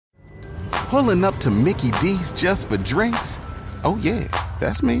Pulling up to Mickey D's just for drinks? Oh yeah,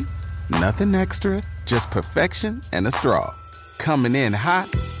 that's me. Nothing extra, just perfection and a straw. Coming in hot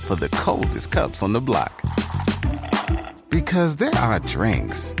for the coldest cups on the block. Because there are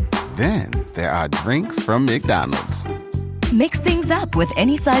drinks. Then there are drinks from McDonald's. Mix things up with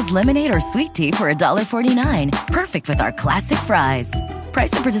any size lemonade or sweet tea for $1.49. Perfect with our classic fries.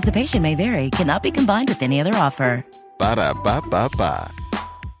 Price and participation may vary. Cannot be combined with any other offer. Ba-da-ba-ba-ba.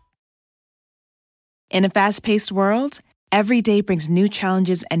 In a fast-paced world, every day brings new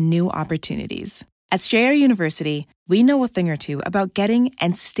challenges and new opportunities. At Strayer University, we know a thing or two about getting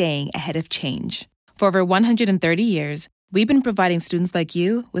and staying ahead of change. For over 130 years, we've been providing students like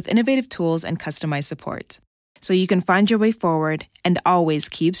you with innovative tools and customized support, so you can find your way forward and always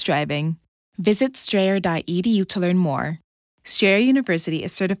keep striving. Visit strayer.edu to learn more. Strayer University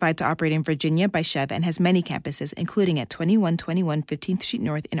is certified to operate in Virginia by Chev and has many campuses, including at 2121 15th Street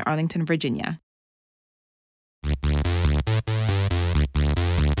North in Arlington, Virginia.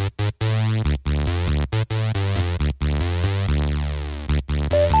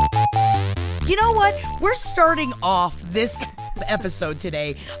 You know what? We're starting off this episode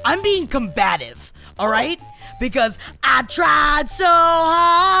today. I'm being combative, all right? Because I tried so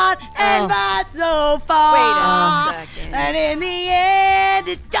hard and got so far. Wait a second. And in the end,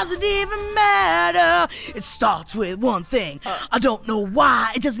 it doesn't even matter. It starts with one thing. I don't know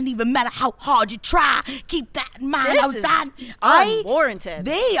why. It doesn't even matter how hard you try. Keep that in mind. This is unwarranted.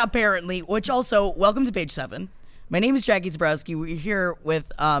 They apparently, which also, welcome to page 7. My name is Jackie Zabrowski. We're here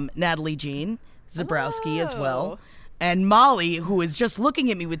with Natalie Jean Zabrowski as well. And Molly, who is just looking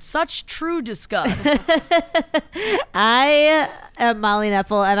at me with such true disgust. I am Molly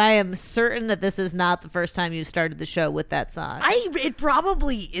Neffel, and I am certain that this is not the first time you started the show with that song. It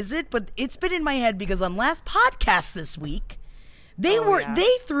probably isn't, but it's been in my head because on last podcast this week, they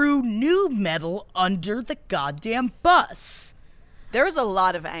threw new metal under the goddamn bus. There was a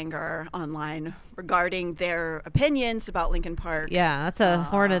lot of anger online regarding their opinions about Linkin Park. Yeah, that's a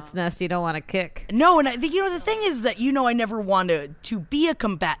hornet's nest you don't want to kick. No, and the thing is that, I never wanted to be a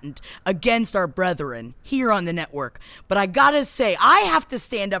combatant against our brethren here on the network. But I gotta say, I have to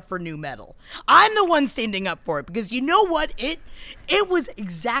stand up for new metal. I'm the one standing up for it because you know what? It was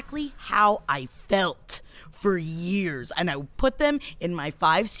exactly how I felt for years. And I put them in my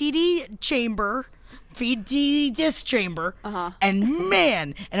 5 CD chamber, CD disc chamber, and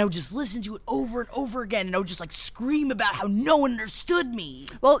man, and I would just listen to it over and over again, and I would just scream about how no one understood me.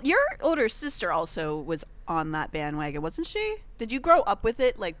 Well, your older sister also was on that bandwagon, wasn't she? Did you grow up with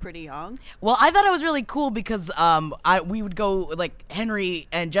it pretty young? Well, I thought it was really cool because we would go, Henry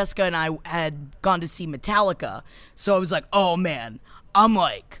and Jessica and I had gone to see Metallica, so I was like, oh man, I'm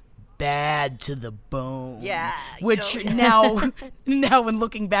bad to the bone. Yeah. Which now when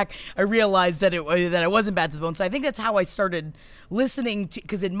looking back, I realized that I wasn't bad to the bone. So I think that's how I started listening to,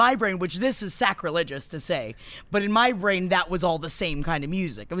 because in my brain, which this is sacrilegious to say, but in my brain that was all the same kind of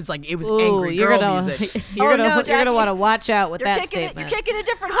music. It was angry girl music. You're gonna want to watch out with that statement. You're kicking a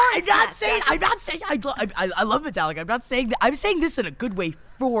different horse. I'm not saying I love Metallica. I'm not saying that. I'm saying this in a good way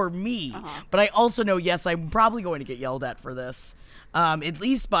for me. But I also know, yes, I'm probably going to get yelled at for this. At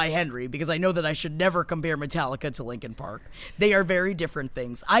least by Henry, because I know that I should never compare Metallica to Linkin Park. They are very different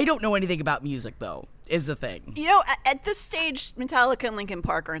things. I don't know anything about music, though, is the thing. At this stage, Metallica and Linkin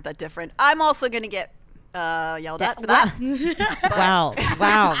Park aren't that different. I'm also going to get yelled at for that.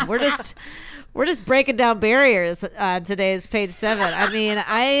 Wow. We're just breaking down barriers on today's page 7. I mean,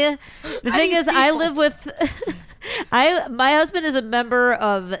 the thing is, I live with... my husband is a member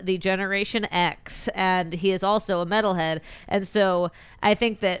of the Generation X, and he is also a metalhead. And so I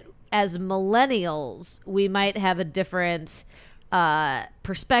think that as millennials, we might have a different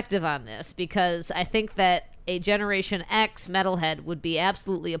perspective on this, because I think that a Generation X metalhead would be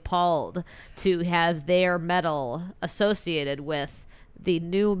absolutely appalled to have their metal associated with the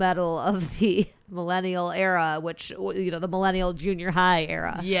new metal of the millennial era, which, the millennial junior high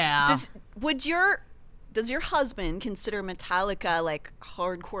era. Yeah. Does your husband consider Metallica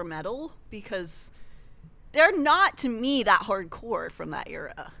hardcore metal? Because they're not, to me, that hardcore from that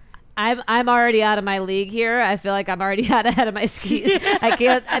era. I'm already out of my league here. I feel like I'm already out ahead of my skis. I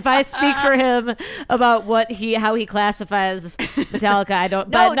can't, if I speak for him about how he classifies Metallica, I don't.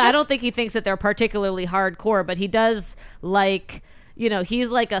 But I don't think he thinks that they're particularly hardcore. But he does he's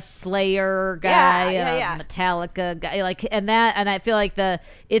like a Slayer guy, Metallica guy, and I feel like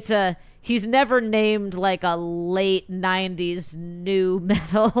he's never named a late 90s new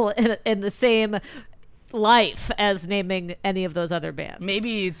metal in the same life as naming any of those other bands.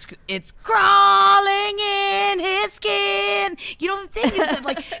 Maybe it's crawling in his skin. You know, the thing is that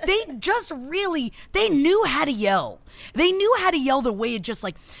like they knew how to yell. They knew how to yell the way it just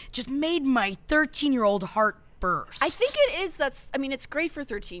made my 13-year-old heart burst. I think it is. It's great for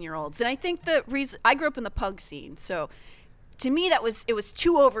 13-year-olds, and I think the reason I grew up in the punk scene, so. To me, it was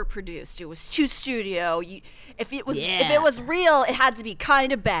too overproduced. It was too studio. If it was real, it had to be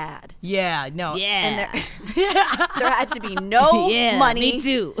kind of bad. Yeah, no. Yeah. And there had to be no money me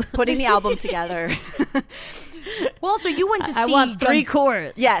too. putting the album together. Well, so you went to see I want 3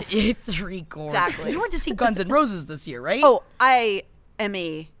 chords. Yes. 3 chords. Exactly. You went to see Guns N' Roses this year, right? Oh, I am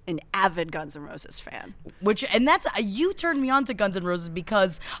an avid Guns N' Roses fan. You turned me on to Guns N' Roses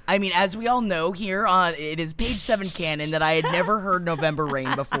because, as we all know here it is page 7 canon that I had never heard November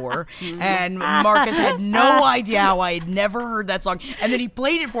Rain before, and Marcus had no idea how I had never heard that song, and then he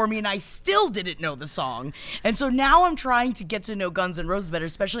played it for me and I still didn't know the song, and so now I'm trying to get to know Guns N' Roses better,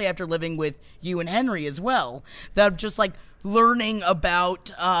 especially after living with you and Henry as well, that I'm just learning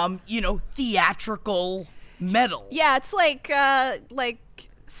about, theatrical metal. Yeah, it's like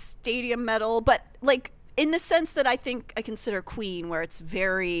stadium metal, but in the sense that I consider Queen, where it's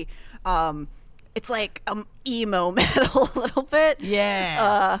very, it's like emo metal a little bit.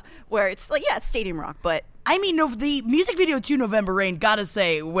 Yeah. Where it's it's stadium rock, but. The music video to November Rain, gotta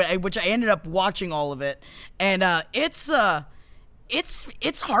say, which I ended up watching all of it, and it's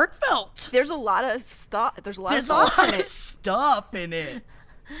heartfelt. There's a lot of stuff. There's a lot of stuff in it.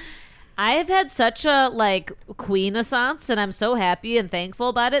 I have had such a Queen-assance, and I'm so happy and thankful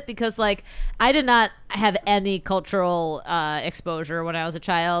about it because I did not have any cultural exposure when I was a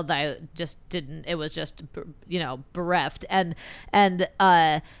child. I just didn't. It was just bereft, and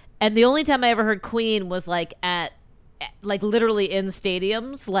the only time I ever heard Queen was at literally in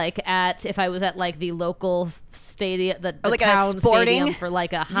stadiums, if I was at the local stadium, the town stadium for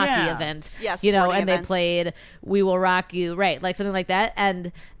a hockey event, and they played "We Will Rock You," right, something like that,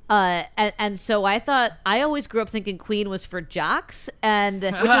 and so I thought, I always grew up thinking Queen was for jocks, and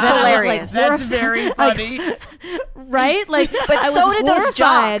which is hilarious. That's very funny, right? But so did those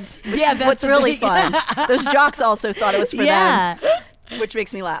jocks. Yeah, that's what's really fun. Those jocks also thought it was for them. Which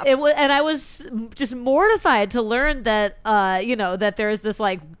makes me laugh. And I was just mortified to learn that, that there's this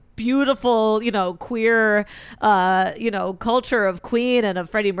beautiful, queer, culture of Queen and of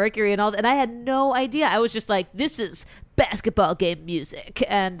Freddie Mercury and all that. And I had no idea. I was just this is basketball game music.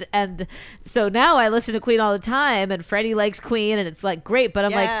 And so now I listen to Queen all the time, and Freddie likes Queen, and it's great. But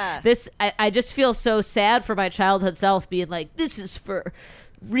I'm I just feel so sad for my childhood self being this is for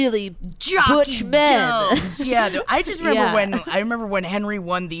really butch men. Yeah, no, I just remember when Henry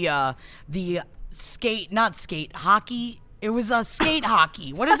won the hockey. It was skate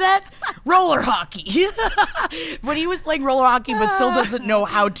hockey. What is that? Roller hockey. When he was playing roller hockey, but still doesn't know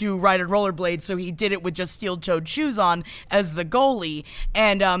how to ride a rollerblade, so he did it with just steel-toed shoes on as the goalie.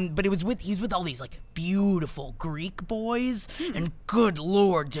 And but he's with all these beautiful Greek boys, and good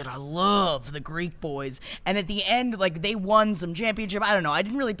Lord, did I love the Greek boys. And at the end, they won some championship. I don't know. I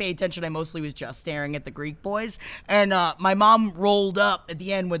didn't really pay attention. I mostly was just staring at the Greek boys. And my mom rolled up at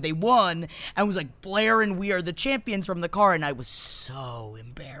the end when they won and was blaring "We Are the Champions" from the car, and I was so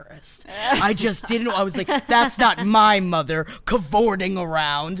embarrassed. I just didn't know. I was that's not my mother cavorting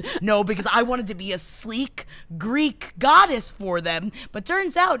around. No, because I wanted to be a sleek Greek goddess for them. But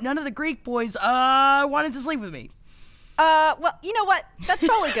turns out none of the Greek boys wanted to sleep with me. Well, you know what? That's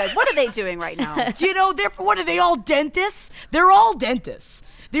probably good. What are they doing right now? What are they all dentists? They're all dentists.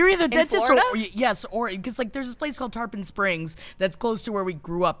 They're either dentists or because there's this place called Tarpon Springs that's close to where we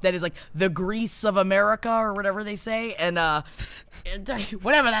grew up that is the Greece of America or whatever they say, and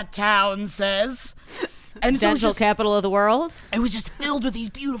whatever that town says. And dental capital of the world. It was just filled with these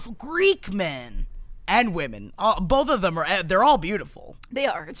beautiful Greek men and women. Both of them they're all beautiful. They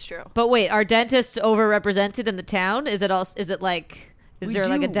are. It's true. But wait, are dentists overrepresented in the town? Is there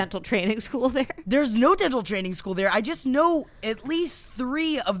a dental training school there? There's no dental training school there. I just know at least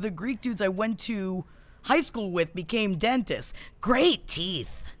 3 of the Greek dudes I went to high school with became dentists. Great teeth.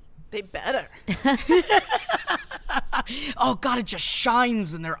 They better. Oh, God, it just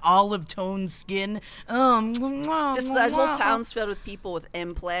shines in their olive-toned skin. Just that whole town's filled with people with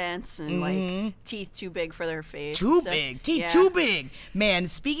implants and, teeth too big for their face. Too big. Man,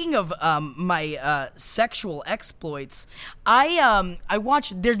 speaking of my sexual exploits, I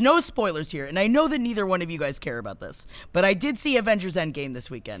watched, there's no spoilers here, and I know that neither one of you guys care about this, but I did see Avengers Endgame this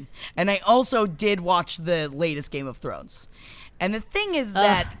weekend, and I also did watch the latest Game of Thrones. And the thing is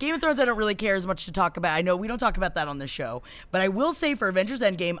that Game of Thrones I don't really care as much to talk about. I know we don't talk about that on the show, but I will say for Avengers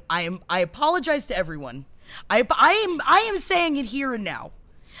Endgame, I apologize to everyone. I am saying it here and now.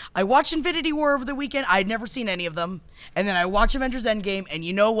 I watched Infinity War over the weekend. I'd never seen any of them. And then I watched Avengers Endgame, and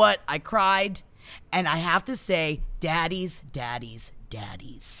you know what? I cried. And I have to say, daddies.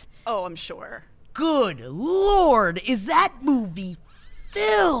 Oh, I'm sure. Good Lord, is that movie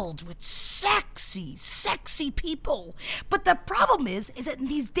filled with sexy people. But the problem is that in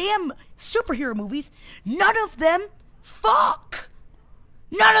these damn superhero movies, none of them fuck.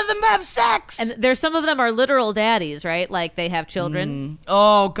 None of them have sex. And there's some of them are literal daddies, right? Like they have children.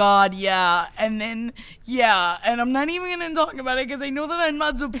 Oh, God, yeah. And then, yeah. And I'm not even going to talk about it because I know that I'm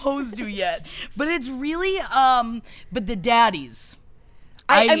not supposed to yet. But it's really, but the daddies.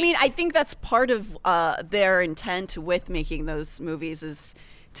 I mean, I think that's part of their intent with making those movies is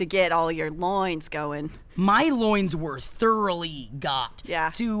to get all your loins going. My loins were thoroughly got.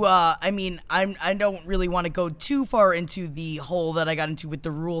 Yeah. I mean, I don't really want to go too far into the hole that I got into with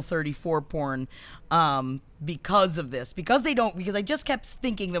the Rule 34 porn because of this. Because I just kept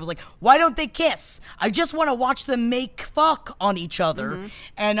thinking that was like, why don't they kiss? I just want to watch them make fuck on each other. Mm-hmm.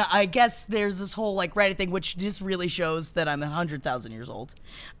 And I guess there's this whole like Reddit thing, which just really shows that I'm 100,000 years old.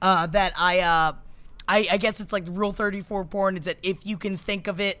 That I guess it's like Rule 34 porn. It's that if you can think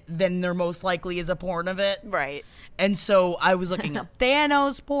of it, then there most likely is a porn of it. Right. And so I was looking up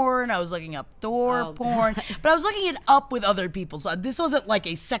Thanos porn. I was looking up Thor porn. But I was looking it up with other people. So this wasn't like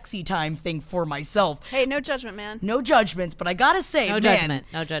a sexy time thing for myself. Hey, no judgment, man. No judgments. But I got to say, no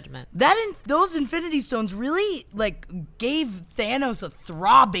judgment. Those Infinity Stones really like gave Thanos a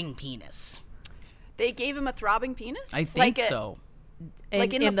throbbing penis. They gave him a throbbing penis? I think so.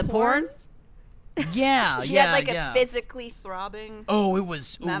 Like in the porn? Yeah, he had like a physically throbbing. Oh, it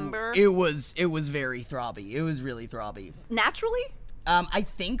was. Member. It was very throbby. It was really throbby. Naturally. I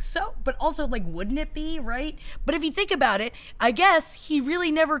think so, but also like, wouldn't it be right? But if you think about it, I guess he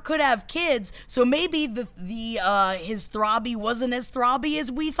really never could have kids, so maybe his throbby wasn't as throbby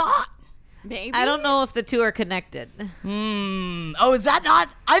as we thought. Maybe. I don't know if the two are connected. Oh, is that not?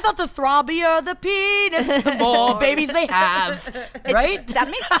 I thought the throbbier the penis, the more babies they have. Right? That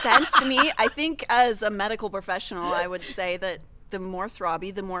makes sense to me. I think as a medical professional, I would say that the more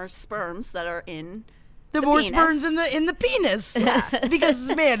throbby, the more sperms that are in the more penis. sperms in the penis. Yeah. Because,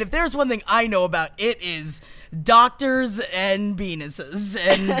 man, if there's one thing I know about, it is doctors and penises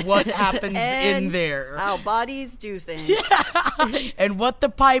and what happens in there. How bodies do things. Yeah. And what the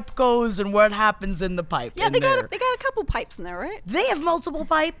pipe goes and what happens in the pipe. Yeah, they got a couple pipes in there, right? They have multiple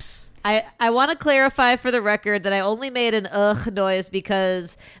pipes. I want to clarify for the record that I only made an ugh noise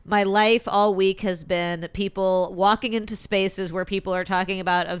because my life all week has been people walking into spaces where people are talking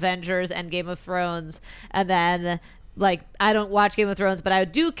about Avengers and Game of Thrones, and then like I don't watch Game of Thrones, but I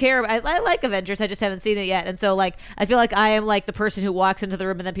do care. I like Avengers. I just haven't seen it yet, and so like I feel like I am like the person who walks into the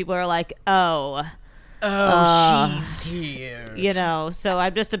room, and then people are like, oh, she's here. You know, so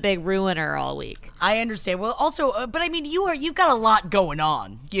I'm just a big ruiner all week. I understand. Well, also, but I mean, you've got a lot going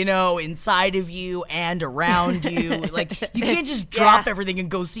on, you know, inside of you and around you. Like, you can't just drop everything and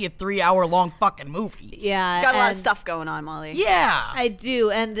go see a 3-hour-long fucking movie. Yeah, got a lot of stuff going on, Molly. Yeah, I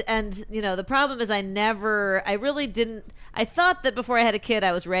do, and you know, the problem is I really didn't. I thought that before I had a kid,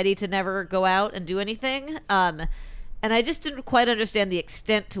 I was ready to never go out and do anything. And I just didn't quite understand the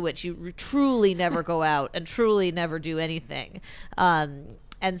extent to which you truly never go out and truly never do anything.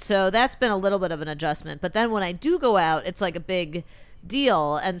 And so that's been a little bit of an adjustment. But then when I do go out, it's like a big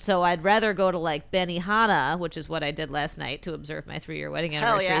deal. And so I'd rather go to like Benihana, which is what I did last night to observe my 3-year wedding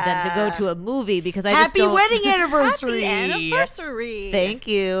anniversary, than to go to a movie because I just don't... Happy wedding anniversary! Happy anniversary! Thank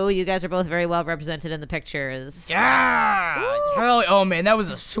you. You guys are both very well represented in the pictures. Yeah! Oh man, that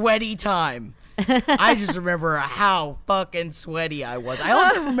was a sweaty time. I just remember how fucking sweaty I was. I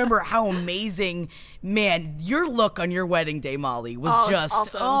also remember how amazing, man, your look on your wedding day, Molly, was just,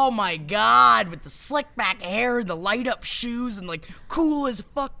 awesome. Oh my God, with the slick back hair and the light up shoes and like cool as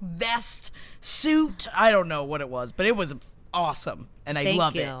fuck vest, suit. I don't know what it was, but it was awesome. And I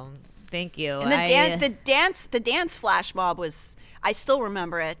love it. Thank you. And the dance flash mob was, I still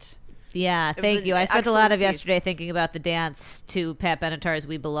remember it. Yeah, thank you. I spent a lot of yesterday thinking about the dance to Pat Benatar's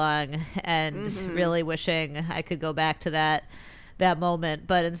We Belong and really wishing I could go back to that moment.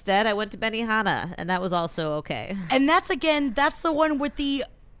 But instead, I went to Benihana, and that was also okay. And that's the one with the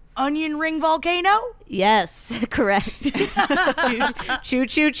onion ring volcano? Yes, correct. Choo,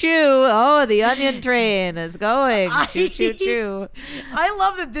 choo, choo. Oh, the onion train is going. Choo, choo, choo. I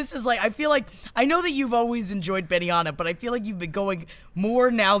love that this is like, I feel like, I know that you've always enjoyed Benihana, but I feel like you've been going more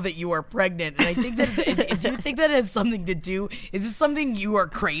now that you are pregnant. And I think that, do you think that has something to do, is this something you are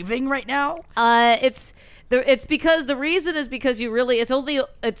craving right now? It's because the reason is because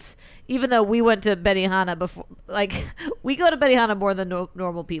it's even though we went to Benihana before, like we go to Benihana more than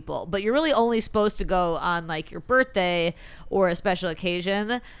normal people, but you're really only supposed to go on like your birthday or a special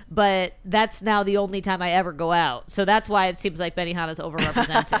occasion, but that's now the only time I ever go out. So that's why it seems like Benihana's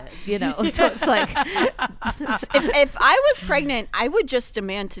overrepresented, you know? So it's like... if I was pregnant, I would just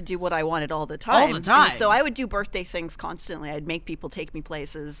demand to do what I wanted all the time. All the time. And so I would do birthday things constantly. I'd make people take me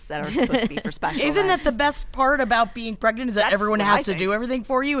places that are supposed to be for special Isn't events. that the best part about being pregnant is that That's everyone what has I to think. do everything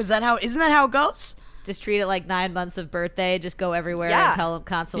for you? Isn't that how it goes? Just treat it like 9 months of birthday. Just go everywhere Yeah. and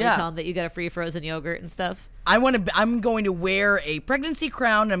constantly tell them that you get a free frozen yogurt and stuff. I'm going to wear a pregnancy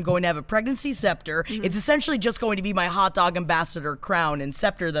crown, and I'm going to have a pregnancy scepter. Mm-hmm. It's essentially just going to be my hot dog ambassador crown and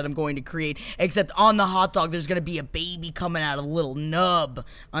scepter that I'm going to create, except on the hot dog there's going to be a baby coming out of a little nub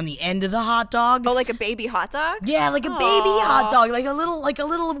on the end of the hot dog. Oh, like a baby hot dog? Yeah, like a baby hot dog, like a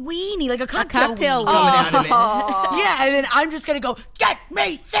little weenie, like a cocktail cocktail weenie coming out of it. Oh. Yeah, and then I'm just going to go, get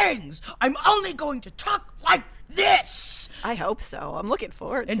me things! I'm only going to talk like this! I hope so. I'm looking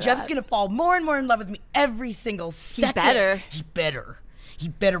forward to And Jeff's that. going to fall more and more in love with me every single second. better. He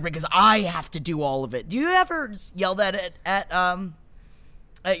better because I have to do all of it. Do you ever yell that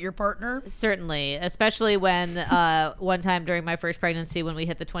at your partner? Certainly, especially when one time during my first pregnancy, when we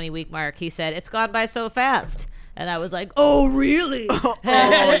hit the 20-week mark, he said, "It's gone by so fast." And I was like, "Oh, really? Oh,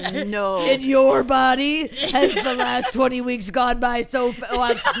 no. In your body, has the last 20 weeks gone by so fast?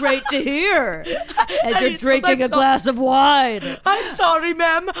 Oh, that's great to hear. As you're drinking a glass of wine." I'm sorry,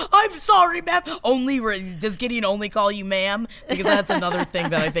 ma'am. Does Gideon only call you ma'am? Because that's another thing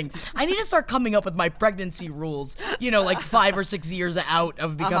that I think I need to start coming up with my pregnancy rules. You know, like 5 or 6 years out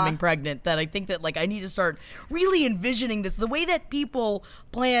of becoming pregnant. That I think that like I need to start really envisioning this the way that people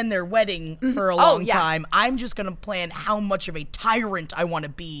plan their wedding for a long time. I'm just gonna plan how much of a tyrant I want to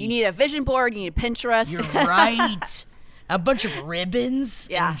be. You need a vision board. You need Pinterest. You're right. A bunch of ribbons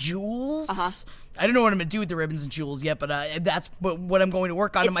Yeah. and jewels. I don't know what I'm going to do with the ribbons and jewels yet, but that's what I'm going to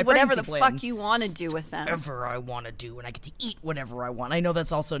work on in my It's whatever pregnancy the plan. fuck you want to do with them. Whatever I want to do, and I get to eat whatever I want. I know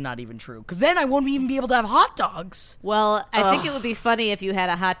that's also not even true, because then I won't even be able to have hot dogs. Well, I think it would be funny if you had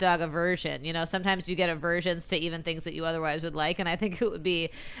a hot dog aversion. You know, sometimes you get aversions to even things that you otherwise would like, and I think it would be,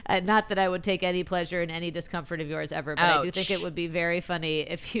 not that I would take any pleasure in any discomfort of yours ever, but I do think it would be very funny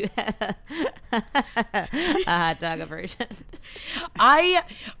if you had a hot dog aversion. I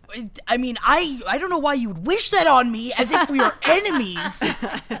mean, I don't know why you would wish that on me as if we are enemies,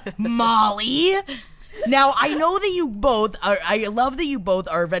 Molly. Now, I know that you both are, I love that you both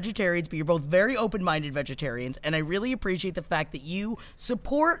are vegetarians, but you're both very open-minded vegetarians, and I really appreciate the fact that you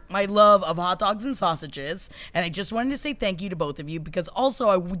support my love of hot dogs and sausages, and I just wanted to say thank you to both of you, because also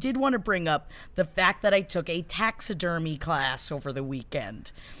I did want to bring up the fact that I took a taxidermy class over the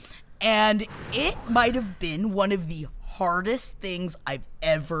weekend, and it might have been one of the hardest things I've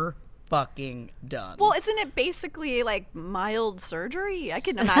ever fucking done. Well, isn't it basically like mild surgery? I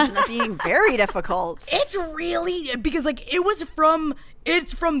can imagine it being very difficult. It's really, because like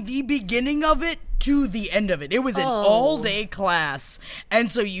it's from the beginning of it to the end of it. It was an all-day class. And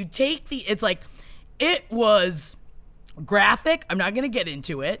so you take it was graphic. I'm not going to get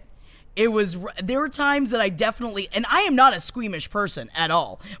into it. There were times that I definitely, and I am not a squeamish person at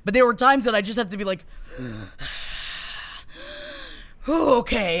all, but there were times that I just have to be like,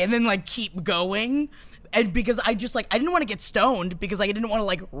 okay, and then like keep going. And because I just I didn't want to get stoned because I didn't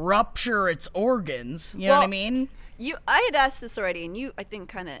want to rupture its organs. You know what I mean? I had asked this already, and you, I think,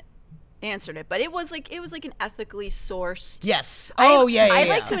 kind of answered it, but it was like an ethically sourced. Yes. I yeah.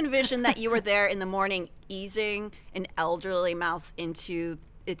 like to envision that you were there in the morning easing an elderly mouse into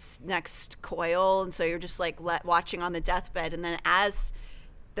its next coil, and so you're just watching on the deathbed, and then as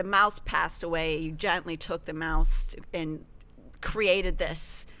the mouse passed away, you gently took the mouse and created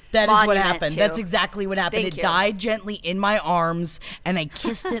this. That is what monument happened. to. That's exactly what happened. Thank It you. died gently in my arms, and I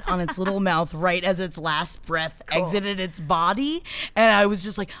kissed it on its little mouth right as its last breath exited its body. And I was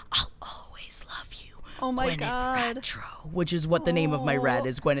just like, I'll always love you. Oh my Gwyneth God. Rattrow, which is what the name of my rat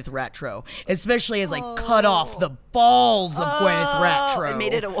is, Gwyneth Rattrow. Especially as I cut off the balls of Gwyneth Rattrow. I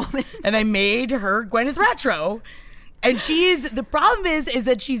made it a woman. And I made her Gwyneth Rattrow. And the problem is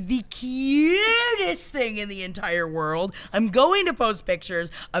that she's the cutest thing in the entire world. I'm going to post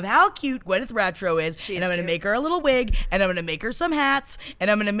pictures of how cute Gwyneth Paltrow is. And I'm going to make her a little wig, and I'm going to make her some hats, and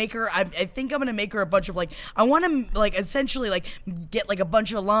I'm going to make her, I think I'm going to make her a bunch of I want to essentially get a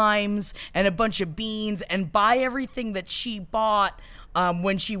bunch of limes and a bunch of beans and buy everything that she bought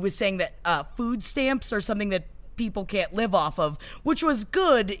when she was saying that food stamps are something that people can't live off of, which was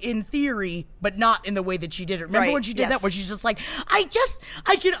good in theory, but not in the way that she did it. Remember when she did that, where she's just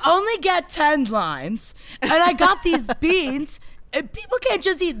I could only get 10 limes, and I got these beans, and people can't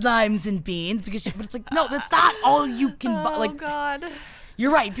just eat limes and beans, but it's no, that's not all you can buy. Oh, God.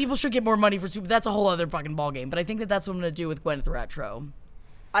 You're right, people should get more money for soup, but that's a whole other fucking ballgame, but I think that's what I'm going to do with Gwyneth Paltrow.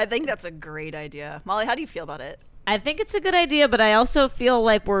 I think that's a great idea. Molly, how do you feel about it? I think it's a good idea, but I also feel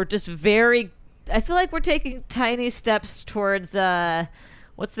like we're just I feel like we're taking tiny steps towards,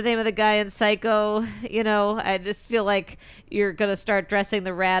 what's the name of the guy in Psycho? I just feel like you're going to start dressing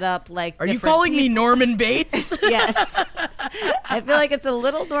the rat up like Are you calling me Norman Bates? Yes. I feel like it's a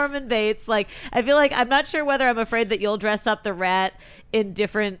little Norman Bates. I feel like I'm not sure whether I'm afraid that you'll dress up the rat in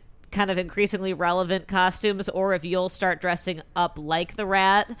different kind of increasingly relevant costumes, or if you'll start dressing up like the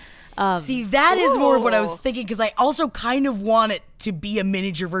rat. See, that is more of what I was thinking, because I also kind of want it to be a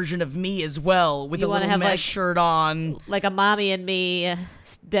miniature version of me as well, with a little mesh shirt on. Like a Mommy and Me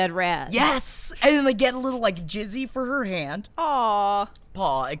dead rat. Yes! And then get a little jizzy for her hand. Aww.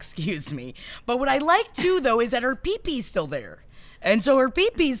 Paw, excuse me. But what I like too, though, is that her pee-pee's still there. And so her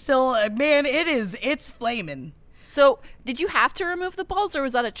pee-pee's still, man, it's flaming. So, did you have to remove the balls, or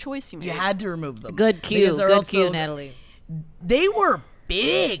was that a choice you made? You had to remove them. Good cue, Natalie. They were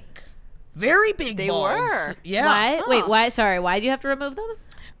big. Very big balls. They were. Yeah. Why? Huh. Wait, why? Sorry, why do you have to remove them?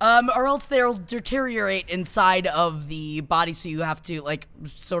 Or else they'll deteriorate inside of the body, so you have to,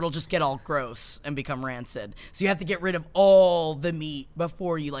 so it'll just get all gross and become rancid. So you have to get rid of all the meat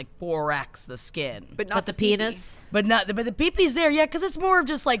before you, borax the skin. But not the penis? But the pee-pee's there, yeah, because it's more of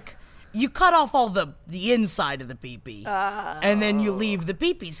just, you cut off all the inside of the pee-pee, and then you leave the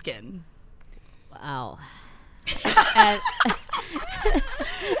pee-pee skin. Wow.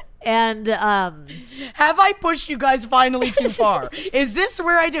 And have I pushed you guys finally too far? Is this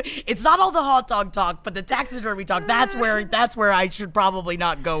where I do? It's not all the hot dog talk, but the taxidermy talk. That's where I should probably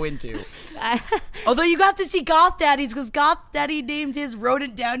not go into. Although you got to see Goth Daddy's, because Goth Daddy named his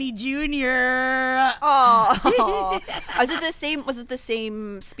rodent Downey Jr. Oh, was it the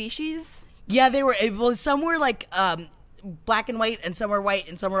same species? Yeah, they were. Some were black and white, and some were white,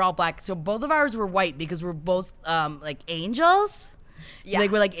 and some were all black. So both of ours were white because we're both angels. Yeah.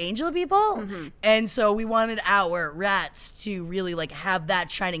 We're angel people. Mm-hmm. And so we wanted our rats to really have that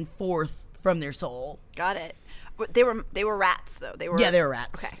shining forth from their soul. Got it. They were rats though. They were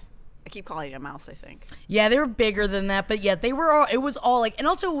rats. Okay. I keep calling it a mouse, I think. Yeah, they were bigger than that, but yeah, they were all, it was all and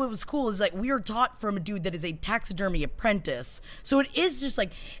also what was cool is we were taught from a dude that is a taxidermy apprentice. So it is just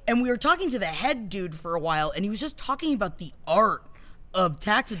and we were talking to the head dude for a while, and he was just talking about the art of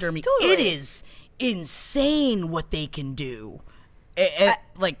taxidermy. Totally. It is insane what they can do.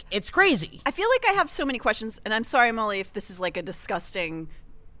 It's crazy. I feel like I have so many questions, and I'm sorry, Molly, if this is a disgusting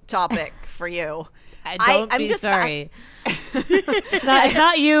topic for you. Don't be sorry. It's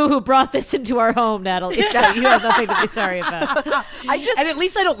not you who brought this into our home, Natalie. So you have nothing to be sorry about. And at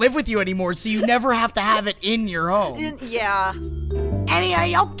least I don't live with you anymore, so you never have to have it in your home. Yeah. Annie, are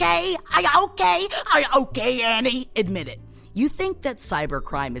you okay? Are you okay? Are you okay, Annie? Admit it. You think that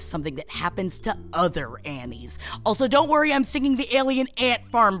cybercrime is something that happens to other Annies. Also, don't worry, I'm singing the Alien Ant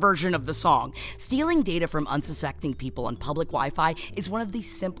Farm version of the song. Stealing data from unsuspecting people on public Wi-Fi is one of the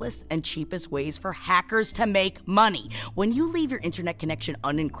simplest and cheapest ways for hackers to make money. When you leave your internet connection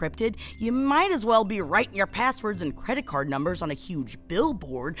unencrypted, you might as well be writing your passwords and credit card numbers on a huge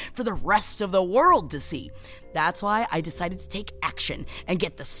billboard for the rest of the world to see. That's why I decided to take action and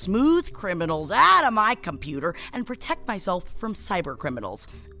get the smooth criminals out of my computer and protect myself from cyber criminals.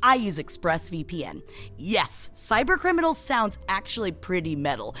 I use ExpressVPN. Yes, cyber criminals sounds actually pretty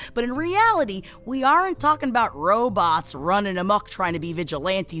metal, but in reality, we aren't talking about robots running amok trying to be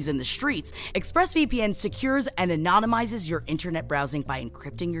vigilantes in the streets. ExpressVPN secures and anonymizes your internet browsing by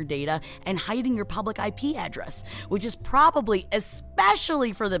encrypting your data and hiding your public IP address, which is probably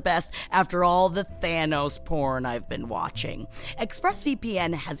especially for the best after all the Thanos porn I've been watching.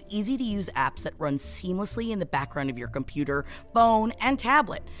 ExpressVPN has easy-to-use apps that run seamlessly in the background of your computer computer, phone, and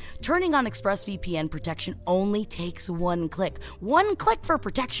tablet. Turning on ExpressVPN protection only takes one click. One click for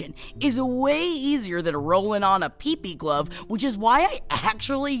protection is way easier than rolling on a pee-pee glove, which is why I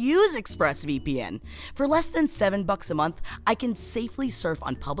actually use ExpressVPN. For less than $7 a month, I can safely surf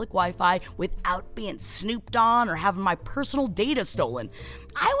on public Wi-Fi without being snooped on or having my personal data stolen.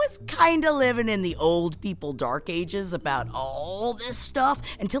 I was kinda living in the old people dark ages about all this stuff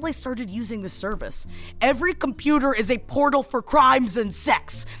until I started using the service. Every computer is a portal for crimes and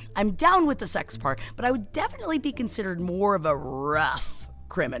sex. I'm down with the sex part, but I would definitely be considered more of a rough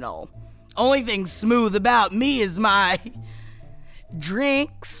criminal. Only thing smooth about me is my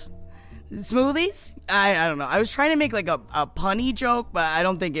drinks. Smoothies? I don't know. I was trying to make like a punny joke, but I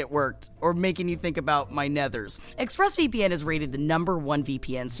don't think it worked. Or making you think about my nethers. ExpressVPN is rated the #1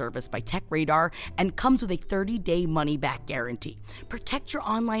 VPN service by TechRadar and comes with a 30-day money-back guarantee. Protect your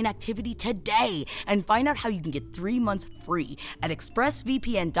online activity today and find out how you can get 3 months free at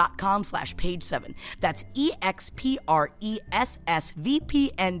expressvpn.com/page7. That's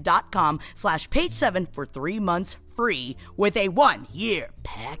expressvpn.com/page7 for 3 months free with a 1-year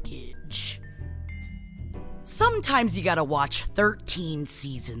package. Sometimes you gotta watch 13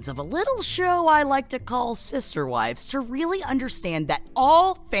 seasons of a little show I like to call Sister Wives to really understand that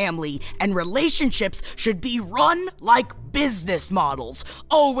all family and relationships should be run like business models.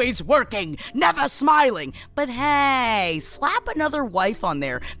 Always working, never smiling. But hey, slap another wife on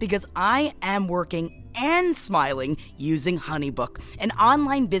there because I am working and smiling using HoneyBook, an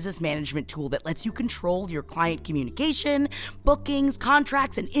online business management tool that lets you control your client communication, bookings,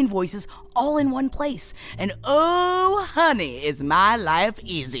 contracts, and invoices all in one place. And oh, honey, is my life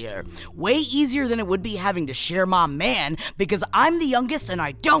easier. Way easier than it would be having to share my man because I'm the youngest and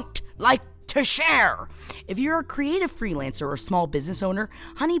I don't like to share. If you're a creative freelancer or small business owner,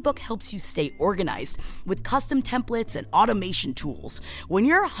 HoneyBook helps you stay organized with custom templates and automation tools. When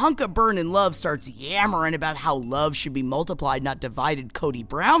your hunk of burnin' love starts yammering about how love should be multiplied, not divided, Cody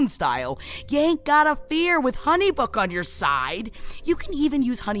Brown style, you ain't gotta fear with HoneyBook on your side. You can even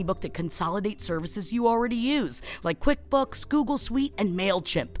use HoneyBook to consolidate services you already use, like QuickBooks, Google Suite, and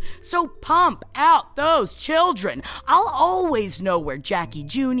MailChimp. So pump out those children. I'll always know where Jackie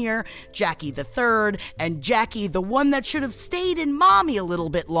Jr., Jackie the Third, and Jackie, the one that should have stayed in mommy a little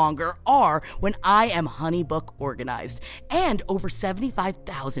bit longer, are when I am HoneyBook organized. And over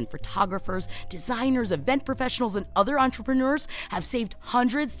 75,000 photographers, designers, event professionals, and other entrepreneurs have saved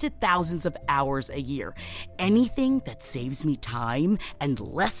hundreds to thousands of hours a year. Anything that saves me time and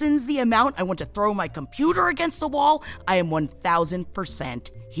lessens the amount I want to throw my computer against the wall, I am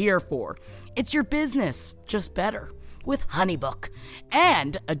 1,000% here for. It's your business, just better. With HoneyBook.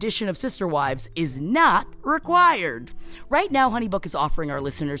 And addition of Sister Wives is not required. Right now, HoneyBook is offering our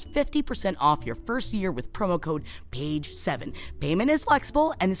listeners 50% off your first year with promo code PAGE7. Payment is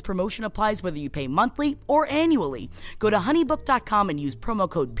flexible, and this promotion applies whether you pay monthly or annually. Go to honeybook.com and use promo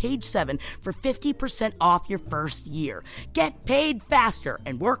code PAGE7 for 50% off your first year. Get paid faster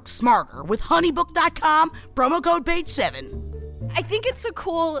and work smarter with honeybook.com, promo code PAGE7. I think it's a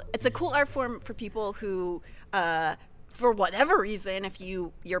cool art form for people who for whatever reason, if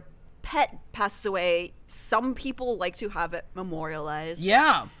your pet passes away, some people like to have it memorialized.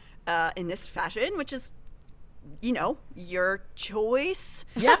 Yeah. In this fashion, which is, your choice.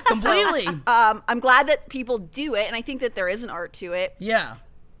 Yeah, completely. So, I'm glad that people do it, and I think that there is an art to it. Yeah.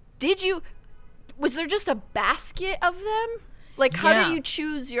 Was there just a basket of them? Like, how do you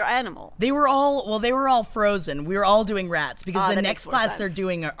choose your animal? They were all frozen. We were all doing rats because the next class they're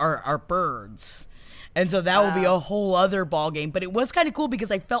doing are birds. And so that will be a whole other ball game. But it was kind of cool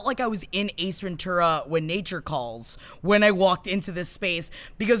because I felt like I was in Ace Ventura When Nature Calls when I walked into this space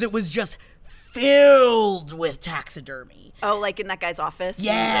because it was just filled with taxidermy. Oh, like in that guy's office?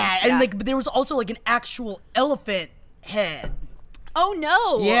 Yeah. And like there was also like an actual elephant head. Oh,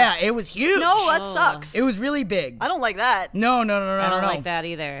 no. Yeah, it was huge. No, that sucks. It was really big. I don't like that. No. I don't like that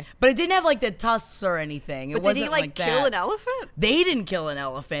either. But it didn't have like the tusks or anything. But did he like kill an elephant? They didn't kill an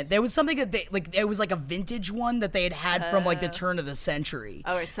elephant. There was something that it was like a vintage one that they had from like the turn of the century.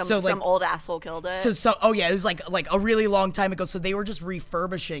 Oh, some old asshole killed it. It was like a really long time ago. So they were just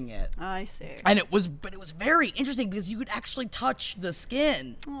refurbishing it. Oh, I see. And it was very interesting because you could actually touch the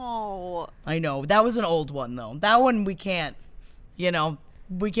skin. Oh. I know. That was an old one though. That one we can't do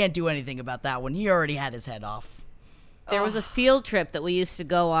anything about that one. He already had his head off. there was a field trip that we used to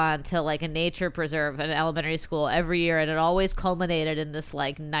go on to like a nature preserve in elementary school every year, and it always culminated in this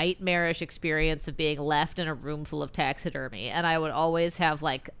like nightmarish experience of being left in a room full of taxidermy, and I would always have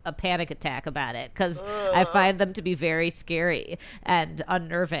like a panic attack about it because I find them to be very scary and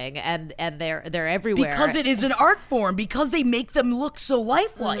unnerving, and they're everywhere because it is an art form, because they make them look so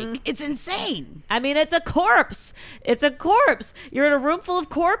lifelike. It's insane. I mean, it's a corpse. It's a corpse. You're in a room full of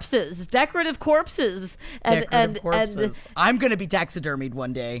corpses, decorative corpses, and Corpses. I'm gonna be taxidermied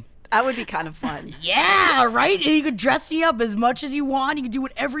one day. That would be kind of fun. Yeah, right? And you could dress me up as much as you want. You can do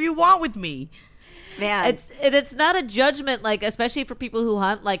whatever you want with me. Man. It's not a judgment, like, especially for people who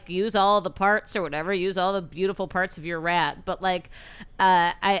hunt, like, use all the parts or whatever, use all the beautiful parts of your rat. But like,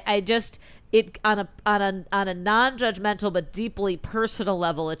 I just, it on a non-judgmental but deeply personal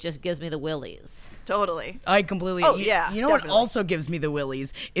level, it just gives me the willies. Totally. I completely. Oh, yeah. You know definitely. what also gives me the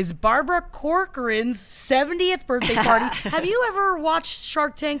willies is Barbara Corcoran's 70th birthday party. Have you ever watched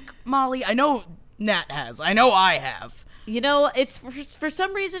Shark Tank, Molly? I know Nat has. I know I have. You know, it's for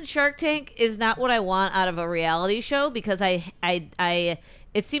some reason Shark Tank is not what I want out of a reality show because I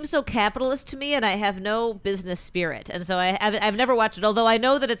it seems so capitalist to me, and I have no business spirit, and so I've never watched it. Although I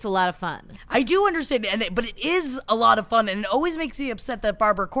know that it's a lot of fun. I do understand, but it is a lot of fun, and it always makes me upset that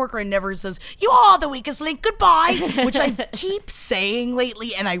Barbara Corcoran never says, "You are the weakest link, goodbye," which I keep saying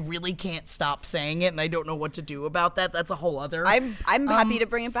lately, and I really can't stop saying it, and I don't know what to do about that. That's a whole other. I'm happy to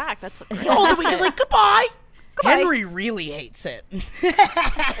bring it back. That's great. "You are the weakest link, goodbye." Goodbye. Henry really hates it.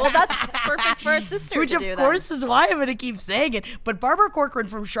 Well, that's perfect for a sister Which, to of do course, then. is why I'm going to keep saying it. But Barbara Corcoran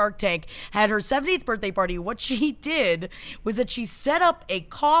from Shark Tank had her 70th birthday party. What she did was that she set up a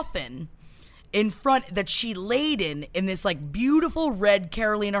coffin in front that she laid in this, like, beautiful red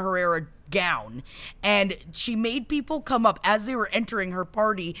Carolina Herrera gown. And she made people come up as they were entering her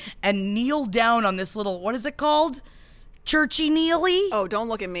party and kneel down on this little, what is it called? Churchy Neely? Oh, don't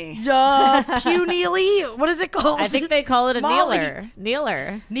look at me. Pew Neely? What is it called? I think they call it a Molly.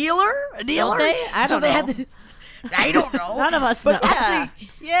 kneeler. Kneeler? A kneeler? Don't they? I So don't they know. had this. I don't know. None of us But know. actually,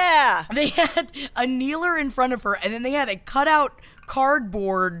 Yeah. they had a kneeler in front of her, and then they had a cutout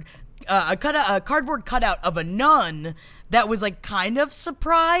cardboard, a cardboard cutout of a nun that was like kind of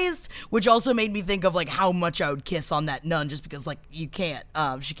surprised, which also made me think of like how much I would kiss on that nun, just because like you can't,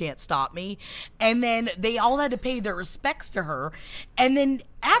 she can't stop me. And then they all had to pay their respects to her, and then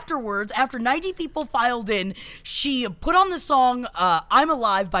afterwards, after 90 people filed in, she put on the song "I'm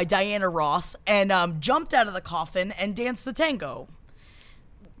Alive" by Diana Ross and jumped out of the coffin and danced the tango.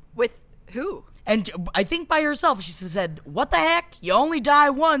 With who? And I think by herself. She said, "What the heck? You only die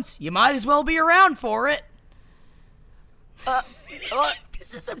once. You might as well be around for it."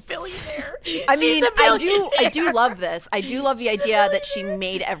 This is a billionaire. I She's mean, a billionaire. I do love this. I do love the idea that she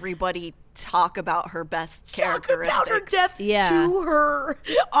made everybody talk about her best Talk characteristics. about her death Yeah. to her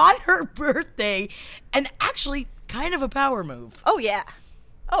on her birthday, and actually kind of a power move. Oh yeah.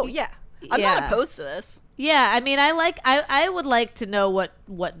 Oh yeah. I'm Yeah. not opposed to this. Yeah, I mean, I would like to know what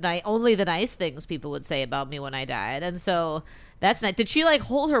only the nice things people would say about me when I died, and so that's nice. Did she like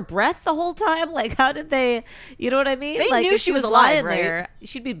hold her breath the whole time? Like, how did they? You know what I mean? They like, knew if she was lying alive, right? there,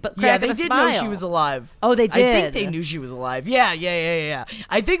 she'd be cracking Yeah, they a did smile. know she was alive. Oh, they I think did? they knew she was alive. Yeah.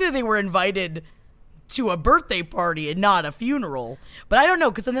 I think that they were invited to a birthday party and not a funeral. But I don't know,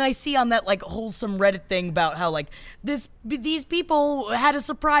 because then I see on that like wholesome Reddit thing about how like these people had a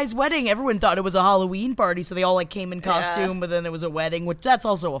surprise wedding. Everyone thought it was a Halloween party, so they all like came in costume, but then it was a wedding, which that's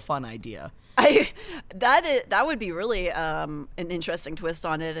also a fun idea. That would be really an interesting twist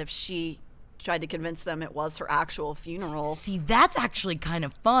on it if she tried to convince them it was her actual funeral. See, that's actually kind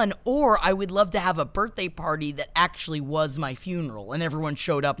of fun. Or I would love to have a birthday party that actually was my funeral, and everyone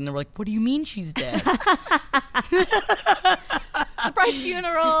showed up and they were like, "What do you mean she's dead?" Surprise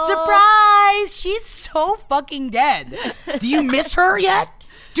funeral. Surprise! She's so fucking dead. Do you miss her yet?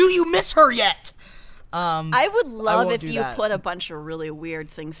 Do you miss her yet? I would love won't if do you that. put a bunch of really weird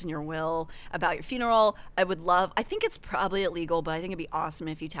things in your will about your funeral. I think it's probably illegal, but I think it'd be awesome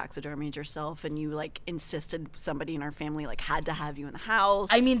if you taxidermied yourself and you like insisted somebody in our family like had to have you in the house.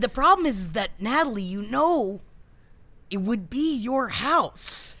 I mean, the problem is that, Natalie, you know it would be your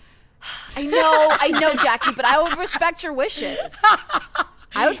house. I know, Jackie, but I would respect your wishes.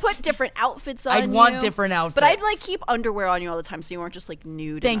 I would put different outfits on you. I'd want different outfits. But I'd like keep underwear on you all the time so you weren't just like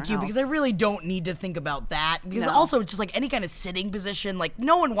nude. Thank in you, our because house. I really don't need to think about that. Because No. also, it's just like any kind of sitting position, like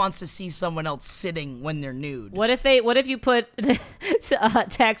no one wants to see someone else sitting when they're nude. What if you put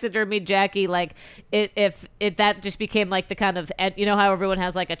taxidermy Jackie, like if that just became like the kind of, you know how everyone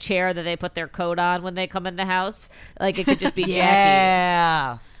has like a chair that they put their coat on when they come in the house, like it could just be Jackie.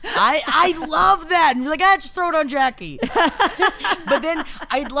 Yeah. I love that. And you're like, just throw it on Jackie. But then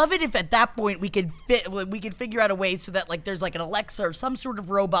I'd love it if at that point we could figure out a way so that like there's like an Alexa or some sort of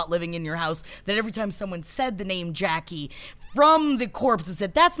robot living in your house that every time someone said the name Jackie from the corpse it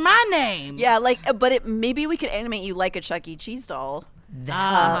said, that's my name. Yeah, but maybe we could animate you like a Chuck E. Cheese doll.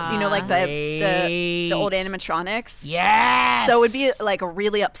 Like the old animatronics. Yes. So it would be like a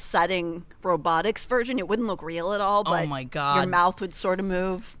really upsetting robotics version. It wouldn't look real at all, but oh my God, your mouth would sort of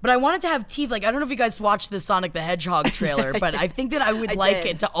move. But I wanted to have teeth. Like, I don't know if you guys watched the Sonic the Hedgehog trailer, but I think that I would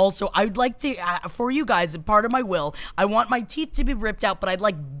it to also, I would like to, for you guys, part of my will, I want my teeth to be ripped out, but I'd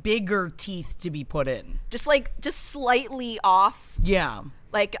like bigger teeth to be put in. Just slightly off. Yeah.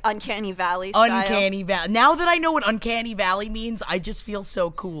 Like Uncanny Valley style. Uncanny Valley. Now that I know what Uncanny Valley means, I just feel so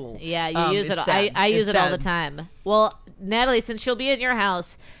cool. Yeah, you use it. I use it all the time. Well, Natalie, since she'll be in your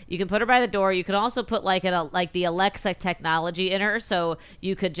house, you can put her by the door. You can also put like the Alexa technology in her, so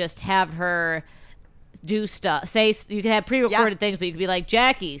you could just have her do stuff. You can have pre-recorded things, but you could be like,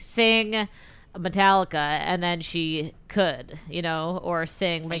 Jackie, sing Metallica, and then she could, or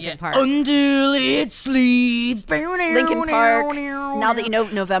sing Linkin Park. Until it sleeps. Linkin Park. Now that you know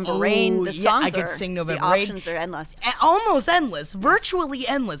November Rain, the songs I could sing November the Rain. Options are endless. Almost endless. Virtually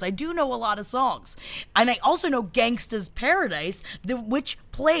endless. I do know a lot of songs. And I also know Gangsta's Paradise, which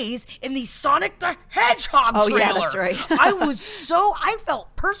plays in the Sonic the Hedgehog trailer. Yeah, that's right. I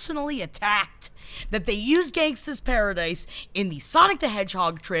felt personally attacked that they used Gangsta's Paradise in the Sonic the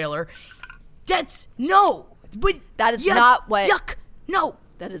Hedgehog trailer. That is not what. Yuck! No,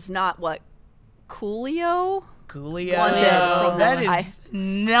 that is not what Coolio wanted. That is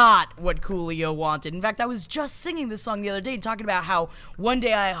not what Coolio wanted. In fact, I was just singing this song the other day, talking about how one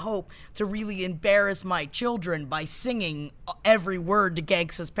day I hope to really embarrass my children by singing every word to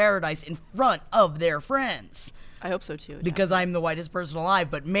Gangsta's Paradise in front of their friends. I hope so too. Because I'm the whitest person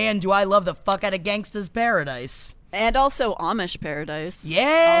alive. But man, do I love the fuck out of Gangsta's Paradise. And also Amish Paradise. Yeah.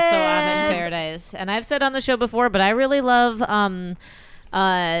 Also Amish Paradise. And I've said on the show before, but I really love the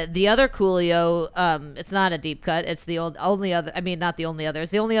other Coolio. It's not a deep cut. It's the only other. I mean, not the only other.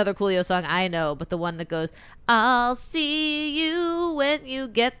 It's the only other Coolio song I know, but the one that goes, "I'll see you when you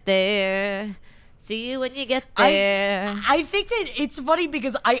get there. See you when you get there." I think that it's funny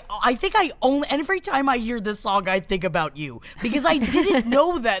because I think I only, and every time I hear this song, I think about you because I didn't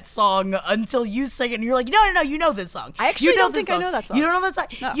know that song until you sang it, and you're like, no, you know this song. I actually don't think I know that song. You don't know that song?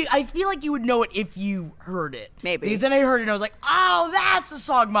 No. I feel like you would know it if you heard it. Maybe. Because then I heard it and I was like, oh, that's the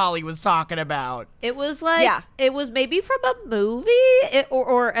song Molly was talking about. It was like, it was maybe from a movie,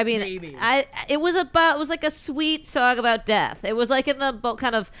 or I mean, maybe. It was like a sweet song about death. It was like in the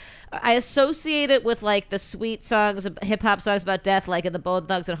kind of, I associate it with like the sweet songs, hip hop songs about death, like in the Bone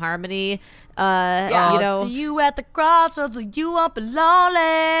Thugs and Harmony. See you at the crossroads, so you won't be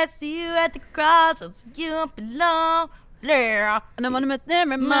lonely. See you at the crossroads, so you won't be lonely. And I'm gonna miss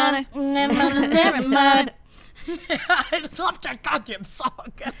every money. I love that goddamn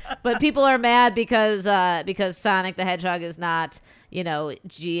song. But people are mad because Sonic the Hedgehog is not,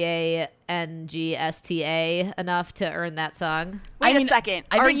 GANGSTA enough to earn that song. Wait a second.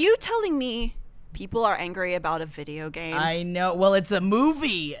 Are you telling me people are angry about a video game? I know. Well, it's a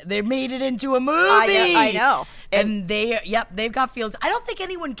movie. They made it into a movie. I know. And they've got feelings. I don't think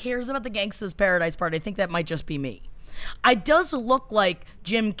anyone cares about the Gangsta's Paradise part. I think that might just be me. It does look like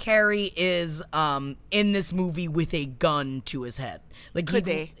Jim Carrey is in this movie with a gun to his head. Like Could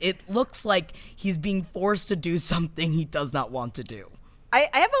be. It looks like he's being forced to do something he does not want to do. I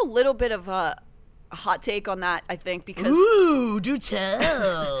have a little bit of a hot take on that, I think, because... Ooh, do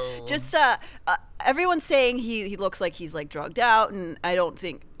tell. Just, everyone's saying he looks like he's, like, drugged out, and I don't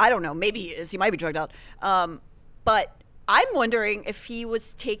know, maybe he is. He might be drugged out. But I'm wondering if he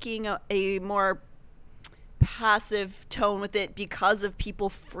was taking a more passive tone with it because of people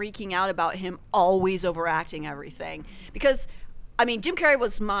freaking out about him always overacting everything. Because, I mean, Jim Carrey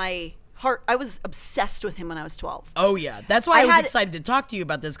was my heart. I was obsessed with him when I was 12. Oh, yeah. That's why I was excited to talk to you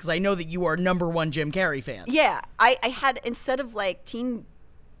about this, because I know that you are #1 Jim Carrey fan. Yeah. I had, instead of like teen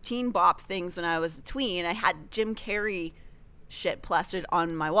bop things when I was a tween, I had Jim Carrey shit plastered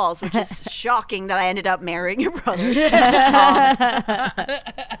on my walls, which is shocking that I ended up marrying your brother.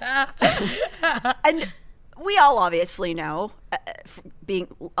 And we all obviously know, being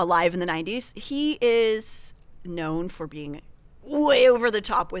alive in the 90s, he is known for being way over the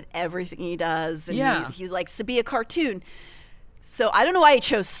top with everything he does. And he likes to be a cartoon. So I don't know why he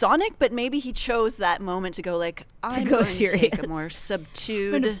chose Sonic, but maybe he chose that moment to go like, I'm going to take a more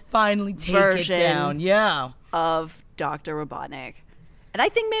subdued finally take version it down. of Dr. Robotnik. And I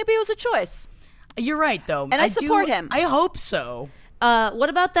think maybe it was a choice. You're right, though. And I support him. I hope so. What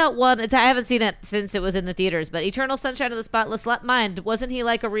about that one? I haven't seen it since it was in the theaters, but Eternal Sunshine of the Spotless Mind. Wasn't he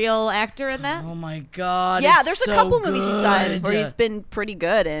like a real actor in that? Oh my God. Yeah, it's there's so a couple movies he's done good. where he's been pretty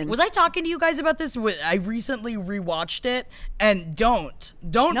good. And Was I talking to you guys about this? I recently rewatched it, and don't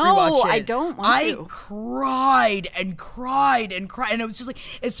No, rewatch it. I don't want I to. cried and cried and cried, and it was just like,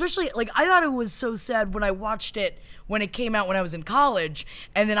 especially like I thought it was so sad when I watched it when it came out when I was in college,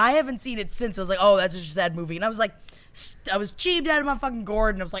 and then I haven't seen it since. I was like, oh, that's just a sad movie, and I was like, I was cheated out of my fucking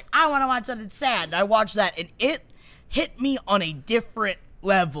gourd, and I was like, I want to watch something sad, and I watched that, and it hit me on a different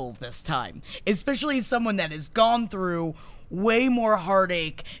level this time, especially as someone that has gone through way more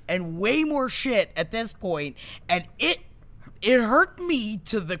heartache and way more shit at this point, and it hurt me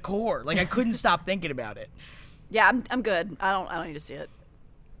to the core. Like I couldn't stop thinking about it. yeah, I'm good. I don't need to see it.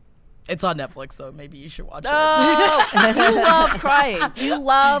 It's on Netflix, so maybe you should watch it. Oh, you love crying. You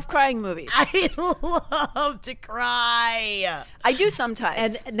love crying movies. I love to cry. I do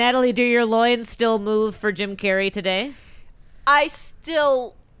sometimes. And Natalie, do your loins still move for Jim Carrey today? I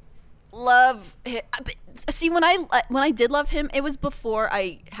still love him. See, when I did love him, it was before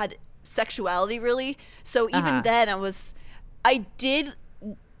I had sexuality, really. So even then, I did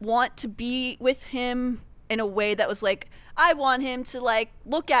want to be with him in a way that was like, I want him to like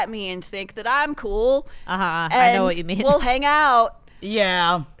look at me and think that I'm cool. I know what you mean. We'll hang out.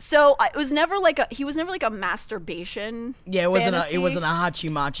 Yeah. So he was never like a masturbation. Yeah, it wasn't fantasy. a hachi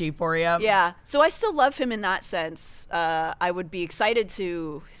machi for you. Yeah. So I still love him in that sense. I would be excited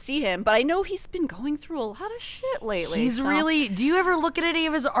to see him, but I know he's been going through a lot of shit lately. He's so. really. Do you ever look at any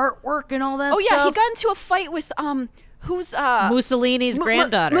of his artwork and all that? Oh yeah, stuff? he got into a fight with who's Mussolini's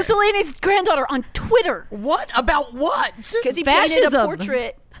granddaughter. Mussolini's granddaughter on Twitter What about what? because he painted a Fascism.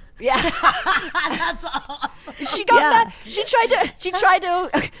 portrait. Yeah, That's awesome. she got mad.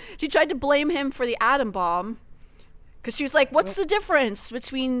 She tried to blame him for the atom bomb. Because she was like, what's the difference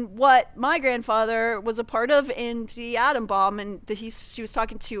between what my grandfather was a part of and the atom bomb? And she was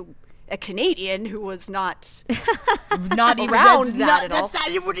talking to a Canadian who was not Not even around that's that at all.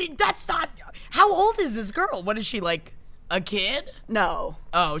 That's not. How old is this girl? What is she, like a kid? No.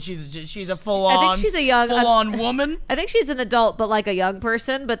 Oh, she's a full on. I think she's a young full on woman. I think she's an adult, but like a young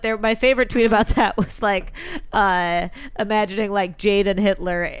person. But my favorite tweet about that was like imagining like Jaden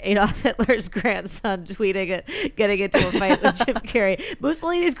Hitler, Adolf Hitler's grandson, tweeting it, getting into a fight with Jim Carrey.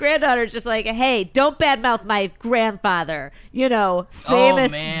 Mussolini's granddaughter is just like, hey, don't badmouth my grandfather.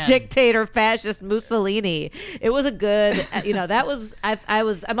 Famous man. dictator, fascist Mussolini. It was a good, that was.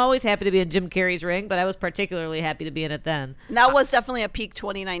 I'm always happy to be in Jim Carrey's ring, but I was particularly happy to be in it then. And that was definitely a peak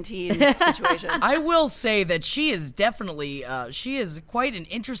 2019 situation. I will say that she is definitely she is quite an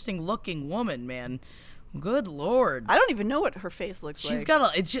interesting looking woman, man. Good Lord. I don't even know what her face looks like. She's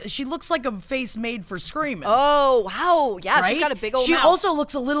got she looks like a face made for Screamin'. Oh, wow. Yeah, right? she's got a big old She mouth. also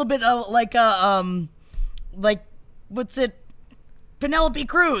looks a little bit like a what's it? Penelope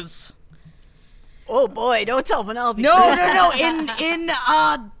Cruz. Oh boy, don't tell Penelope. No. In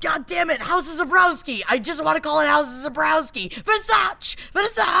God damn it, House of Zabrowski. I just want to call it House of Zabrowski. Versace.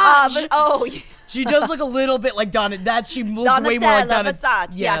 She does look a little bit like she looks way more like Donatella Donatella.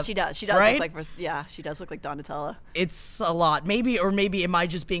 Versace. Yeah, she does. She does right? look like she does look like Donatella. It's a lot. Maybe am I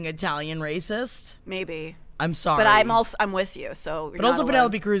just being Italian racist? Maybe. I'm sorry. But I'm with you. So, But also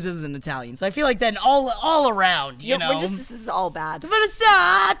Penelope Cruz is an Italian, so I feel like then all around, this is all bad.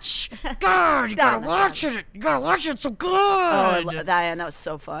 Versace. God, you gotta watch it. You gotta watch it. It's so good. Oh, that was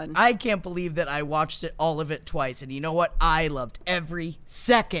so fun. I can't believe that I watched all of it twice, and you know what? I loved every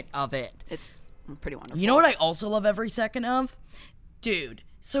second of it. It's pretty wonderful. You know what I also love every second of? Dude,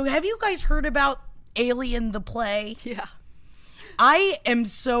 so have you guys heard about Alien the play? Yeah. I've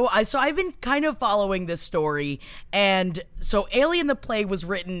been kind of following this story, and so Alien the play was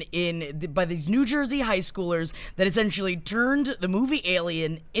written by these New Jersey high schoolers that essentially turned the movie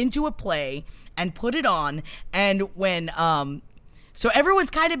Alien into a play and put it on, and when so everyone's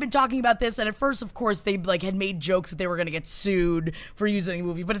kind of been talking about this, and at first, of course, they had made jokes that they were going to get sued for using the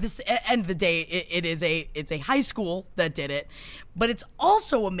movie. But at the end of the day, it's a high school that did it. But it's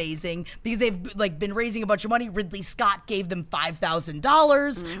also amazing because they've been raising a bunch of money. Ridley Scott gave them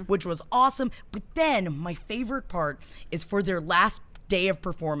 $5,000, which was awesome. But then my favorite part is for their last day of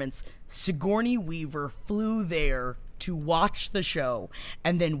performance, Sigourney Weaver flew there to watch the show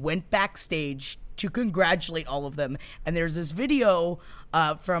and then went backstage to congratulate all of them. And there's this video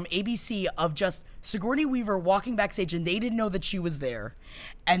from ABC of just Sigourney Weaver walking backstage, and they didn't know that she was there,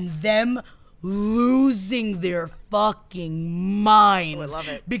 and them losing their fucking minds. Oh, I love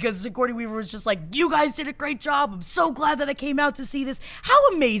it. Because Sigourney Weaver was just like, you guys did a great job. I'm so glad that I came out to see this. How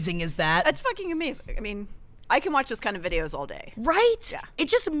amazing is that? That's fucking amazing. I mean, I can watch those kind of videos all day. Right? Yeah. It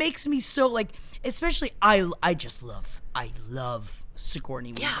just makes me so like, especially I love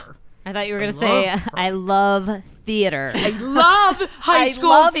Sigourney Weaver. I thought you were going to say, I love theater. I love high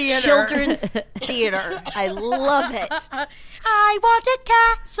school love theater. children's theater. I love it. I want a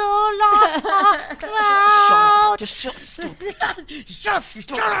castle on a cloud. Just shut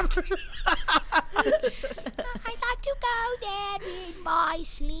Shut up. I like to go there in my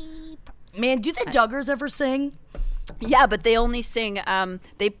sleep. Man, do the Duggars ever sing? Yeah, but they only sing.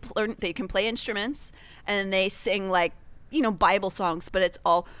 They can play instruments, and they sing like Bible songs. But it's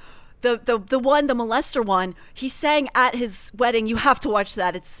all the molester one. He sang at his wedding. You have to watch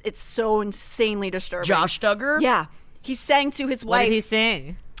that. It's so insanely disturbing. Josh Duggar? Yeah, he sang to his What wife. did he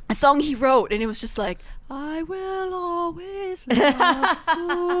sing? A song he wrote, and it was just like, I will always love you.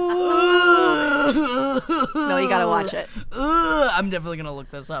 No, you gotta watch it. I'm definitely gonna look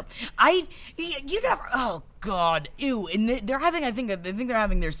this up. You never. Oh God, ew! And they're having. I think they're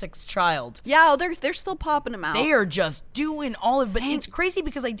having their 6th child. Yeah, they're still popping them out. They are just doing all of. But it's crazy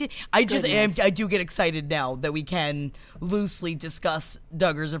because I do get excited now that we can loosely discuss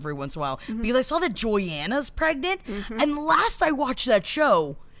Duggars every once in a while because I saw that Joyanna's pregnant, and last I watched that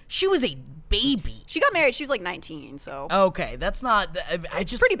show, she was a baby. She got married. She was like 19, so. Okay, that's not.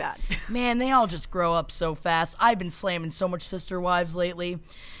 It's pretty bad. Man, they all just grow up so fast. I've been slamming so much Sister Wives lately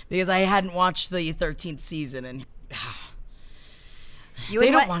because I hadn't watched the 13th season, and they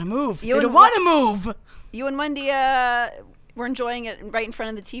don't want to move. They don't want to move. You and Wendy were enjoying it right in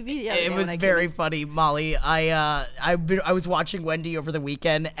front of the TV the other day. It was very funny, Molly. I was watching Wendy over the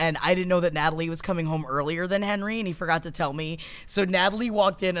weekend, and I didn't know that Natalie was coming home earlier than Henry, and he forgot to tell me. So Natalie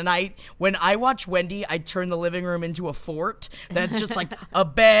walked in, and when I watch Wendy, I turn the living room into a fort that's just like a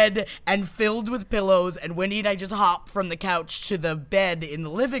bed and filled with pillows, and Wendy and I just hop from the couch to the bed in the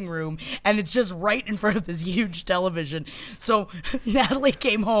living room, and it's just right in front of this huge television. So Natalie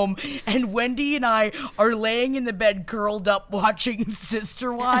came home, and Wendy and I are laying in the bed curled up watching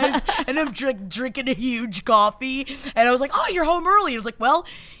Sister Wives, and I'm drinking a huge coffee, and I was like, oh, you're home early. I was like, well,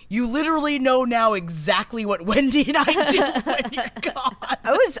 you literally know now exactly what Wendy and I do when you're gone.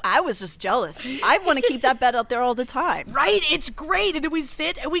 I was just jealous. I want to keep that bed out there all the time. Right? It's great. And then we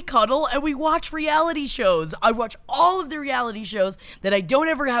sit and we cuddle and we watch reality shows. I watch all of the reality shows that I don't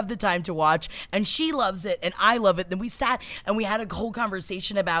ever have the time to watch, and she loves it and I love it. Then we sat and we had a whole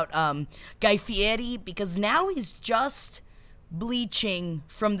conversation about Guy Fieri, because now he's just bleaching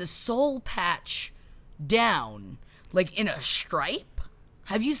from the soul patch down, like in a stripe.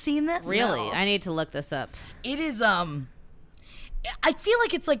 Have you seen this? Really? I need to look this up. It is, I feel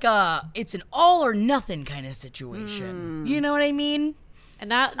like it's like it's an all or nothing kind of situation. You know what I mean? And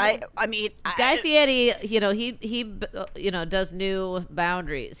now, I mean, Guy Fieri, he does new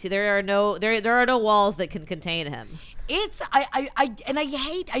boundaries. See, there are no walls that can contain him. It's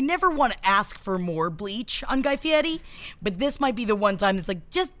I never want to ask for more bleach on Guy Fieri, but this might be the one time that's like,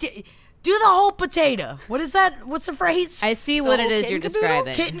 just do the whole potato. What is that? What's the phrase? I see what it is you're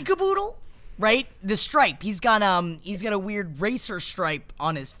describing. Kit and caboodle, right? The stripe. He's got a weird racer stripe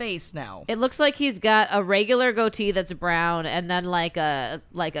on his face now. It looks like he's got a regular goatee that's brown, and then like a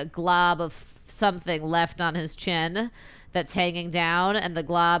glob of something left on his chin that's hanging down, and the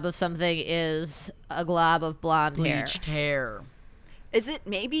glob of something is a glob of blonde bleached hair. Is it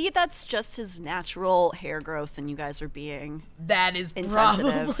maybe that's just his natural hair growth and you guys are being that is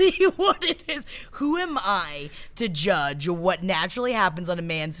insensitive? Probably what it is. Who am I to judge what naturally happens on a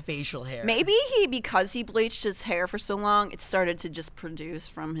man's facial hair? Maybe because he bleached his hair for so long, it started to just produce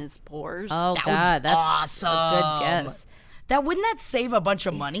from his pores. Oh, God, that's awesome. A good guess. Wouldn't that save a bunch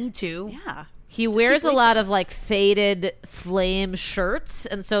of money, too? Yeah. He wears a lot of like faded flame shirts,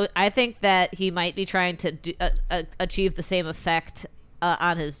 and so I think that he might be trying to achieve the same effect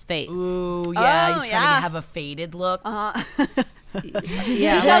on his face. Ooh, yeah, he's trying to have a faded look. Yeah, he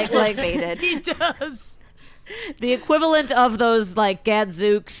does like faded. He does. The equivalent of those like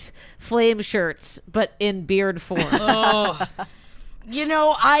Gadzooks flame shirts, but in beard form. Oh.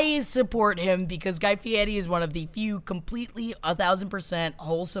 I support him because Guy Fieri is one of the few completely 1,000%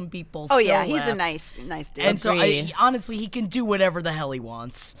 wholesome people. Oh yeah, he's a nice dude. And so honestly, he can do whatever the hell he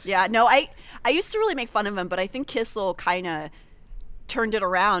wants. Yeah, no, I used to really make fun of him, but I think Kissel kind of turned it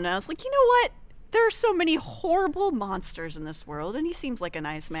around, and I was like, you know what? There are so many horrible monsters in this world, and he seems like a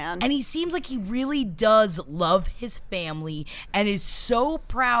nice man. And he seems like he really does love his family and is so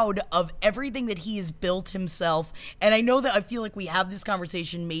proud of everything that he has built himself. And I know that I feel like we have this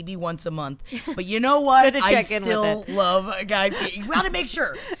conversation maybe once a month, but you know what? I still love Guy Fieri. We gotta make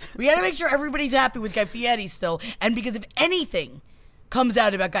sure everybody's happy with Guy Fieri still. And because if anything comes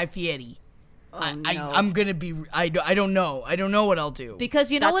out about Guy Fieri, I'm gonna be. I don't know. I don't know what I'll do.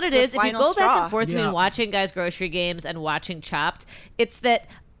 Because you know That's what it the is? If you final go back straw. and forth Yeah. between watching Guys Grocery Games and watching Chopped, it's that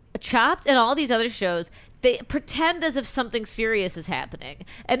Chopped and all these other shows, they pretend as if something serious is happening.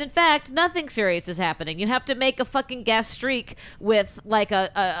 And in fact, nothing serious is happening. You have to make a fucking gas streak with like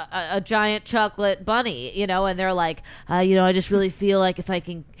a giant chocolate bunny, you know, and they're like, I just really feel like if I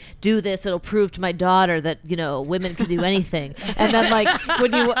can do this, it'll prove to my daughter that, women can do anything. And then like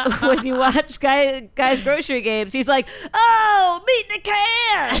when you watch Guys Grocery Games, he's like, oh, meet the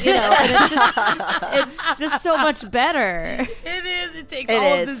can, and it's just so much better. It is. It takes It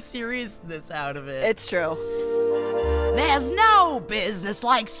all is. of the seriousness out of it. It's true. There's no business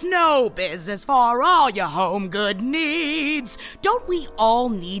like snow business for all your home good needs. Don't we all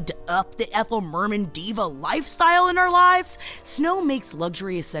need to up the Ethel Merman diva lifestyle in our lives? Snow makes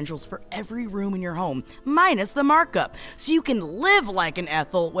luxury essentials for every room in your home, minus the markup, so you can live like an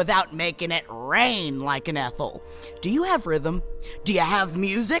Ethel without making it rain like an Ethel. Do you have rhythm? Do you have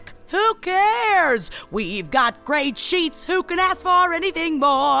music? Who cares? We've got great sheets. Who can ask for anything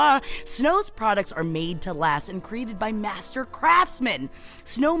more? Snow's products are made to last and created by master craftsmen.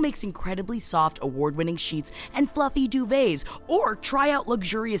 Snow makes incredibly soft, award-winning sheets and fluffy duvets, or try out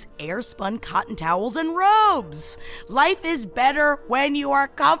luxurious air-spun cotton towels and robes. Life is better when you are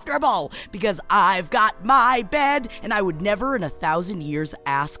comfortable, because I've got my bed, and I would never in 1,000 years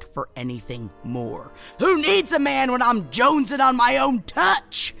ask for anything more. Who needs a man when I'm jonesing on my own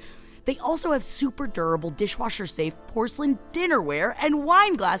touch? They also have super durable, dishwasher-safe porcelain dinnerware and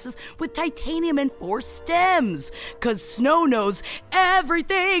wine glasses with titanium and 4 stems. 'Cause Snow knows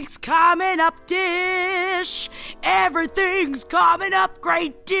everything's coming up dish. Everything's coming up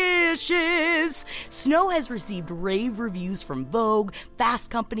great dishes. Snow has received rave reviews from Vogue, Fast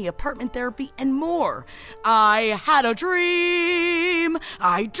Company, Apartment Therapy, and more. I had a dream.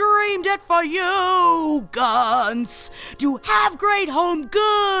 I dreamed it for you, Guns. To have great home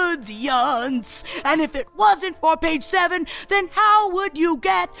goods, Yunts. And if it wasn't for page 7, then how would you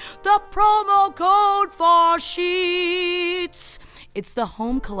get the promo code for sheets? It's the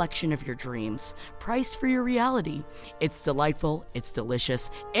home collection of your dreams, priced for your reality. It's delightful, it's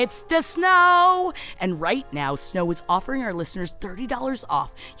delicious, it's the Snow! And right now, Snow is offering our listeners $30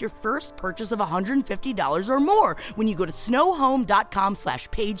 off your first purchase of $150 or more when you go to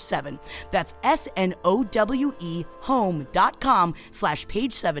snowhome.com/page7. That's SNOWE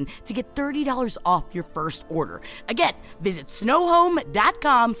home.com/page7 to get $30 off your first order. Again, visit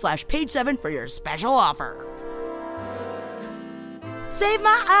snowhome.com/page7 for your special offer. Save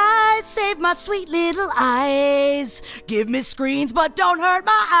my eyes, save my sweet little eyes. Give me screens, but don't hurt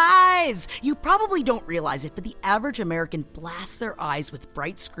my eyes. You probably don't realize it, but the average American blasts their eyes with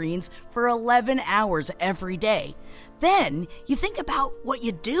bright screens for 11 hours every day. Then you think about what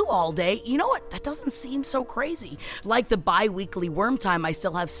you do all day. You know what? That doesn't seem so crazy. Like the bi-weekly worm time I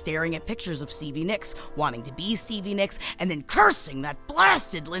still have staring at pictures of Stevie Nicks, wanting to be Stevie Nicks, and then cursing that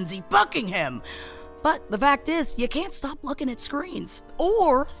blasted Lindsey Buckingham. But the fact is, you can't stop looking at screens.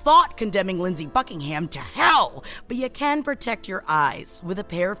 Or thought condemning Lindsey Buckingham to hell. But you can protect your eyes with a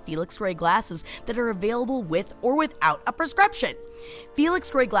pair of Felix Gray glasses that are available with or without a prescription.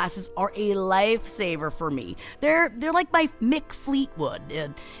 Felix Gray glasses are a lifesaver for me. They're like my Mick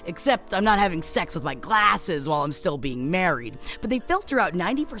Fleetwood, except I'm not having sex with my glasses while I'm still being married. But they filter out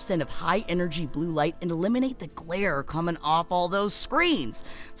 90% of high-energy blue light and eliminate the glare coming off all those screens.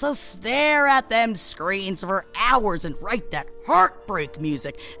 So stare at them screens for hours and write that heartbreak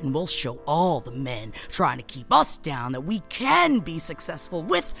music, and we'll show all the men trying to keep us down that we can be successful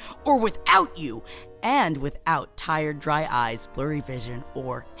with or without you. And without tired, dry eyes, blurry vision,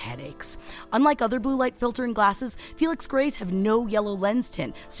 or headaches. Unlike other blue light filtering glasses, Felix Grays have no yellow lens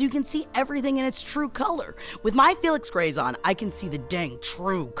tint, so you can see everything in its true color. With my Felix Grays on, I can see the dang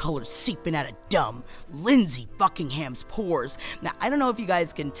true colors seeping out of dumb Lindsey Buckingham's pores. Now, I don't know if you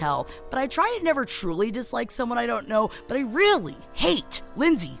guys can tell, but I try to never truly dislike someone I don't know, but I really hate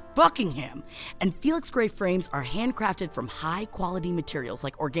Lindsey Buckingham. And Felix Gray frames are handcrafted from high-quality materials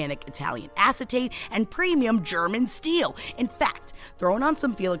like organic Italian acetate and premium German steel. In fact, throwing on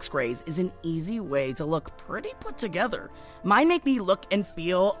some Felix Grays is an easy way to look pretty put together. Mine make me look and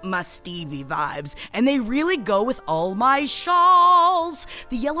feel my Stevie vibes, and they really go with all my shawls.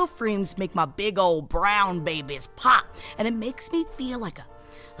 The yellow frames make my big old brown babies pop, and it makes me feel like a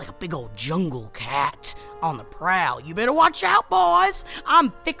like a big old jungle cat on the prowl. You better watch out, boys.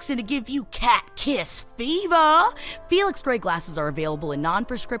 I'm fixing to give you cat kiss fever. Felix Gray glasses are available in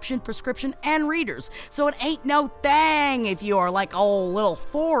non-prescription, prescription, and readers. So it ain't no thing if you are like old little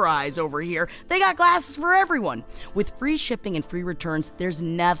Four Eyes over here. They got glasses for everyone. With free shipping and free returns, there's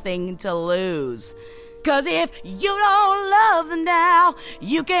nothing to lose. 'Cause if you don't love them now,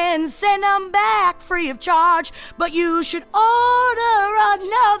 you can send them back free of charge. But you should order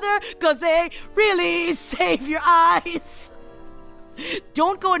another, 'cause they really save your eyes.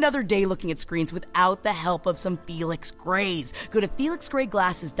 Don't go another day looking at screens without the help of some Felix Grays. Go to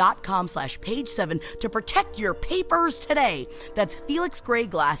felixgrayglasses.com/page7 to protect your papers today. That's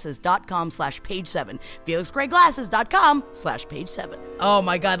felixgrayglasses.com/page7. felixgrayglasses.com/page7. Oh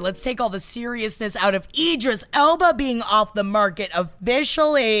my God, let's take all the seriousness out of Idris Elba being off the market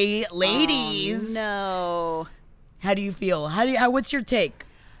officially. Ladies. No. How do you feel? What's your take?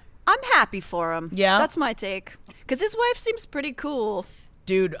 I'm happy for him. Yeah? That's my take. Because his wife seems pretty cool.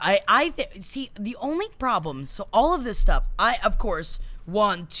 Dude, see, the only problem, so all of this stuff, I, of course,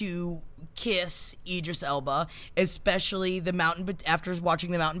 want to kiss Idris Elba, especially after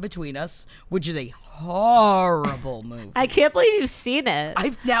watching The Mountain Between Us, which is a horrible movie. I can't believe you've seen it.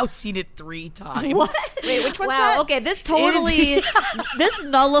 I've now seen it 3 times. What? Wait, which one's wow, that? okay, this totally, this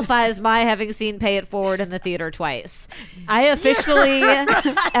nullifies my having seen Pay It Forward in the theater twice. I officially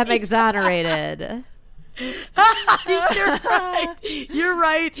am exonerated. You're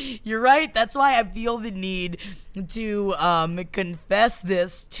right. That's why I feel the need to confess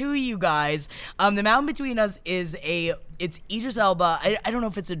this to you guys. The Mountain Between Us it's Idris Elba. I don't know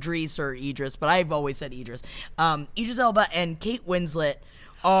if it's Idris or Idris, but I've always said Idris. Idris Elba and Kate Winslet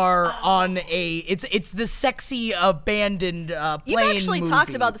are on it's the sexy abandoned plane You've actually movie.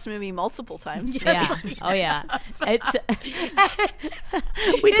 talked about this movie multiple times. Yeah. Oh yeah.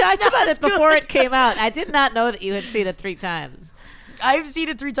 We talked about it before it came out. I did not know that you had seen it 3 times. I've seen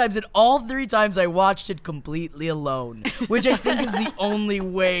it 3 times, and all 3 times I watched it completely alone, which I think is the only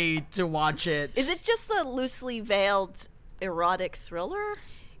way to watch it. Is it just a loosely veiled erotic thriller?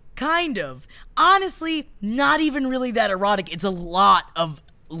 Kind of. Honestly, not even really that erotic. It's a lot of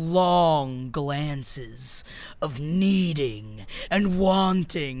long glances of needing and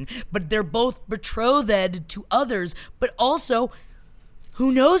wanting, but they're both betrothed to others, but also who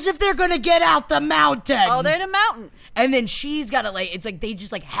knows if they're gonna get out the mountain. Oh, they're in a mountain. And then she's gotta it's like they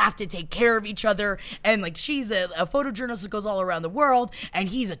just have to take care of each other, and she's a photojournalist that goes all around the world, and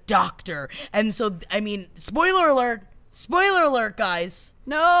he's a doctor. And so, I mean, spoiler alert, guys.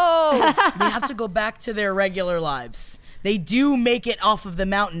 No. They have to go back to their regular lives. They do make it off of the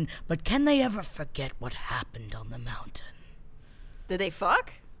mountain, but can they ever forget what happened on the mountain? Did they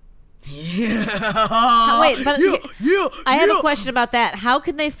fuck? Yeah. Wait, but I have yeah. a question about that. How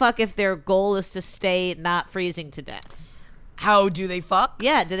can they fuck if their goal is to stay not freezing to death? How do they fuck?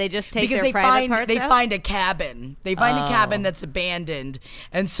 Yeah, do they just take because their private parts they out? find a cabin. They find a cabin that's abandoned,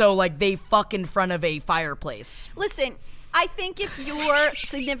 and so they fuck in front of a fireplace. Listen, I think if your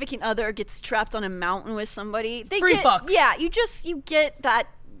significant other gets trapped on a mountain with somebody, they Free get fucks. Yeah, you get that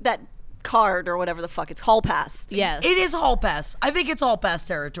card or whatever the fuck it's hall pass. Yes. It is hall pass. I think it's hall pass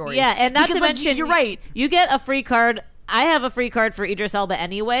territory. Yeah, and not because, to mention, you're right. You get a free card. I have a free card for Idris Elba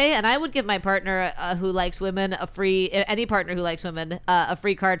anyway, and I would give my partner who likes women any partner who likes women a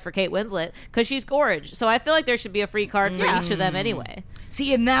free card for Kate Winslet because she's gorge. So I feel like there should be a free card for each of them anyway.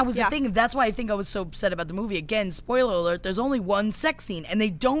 See, and that was the thing. That's why I think I was so upset about the movie. Again, spoiler alert, there's only one sex scene, and they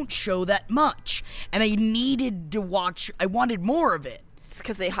don't show that much. And I needed to watch, I wanted more of it. It's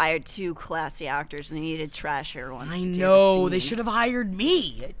because they hired 2 classy actors and they needed trasher ones. I to do know, the they scene. should have hired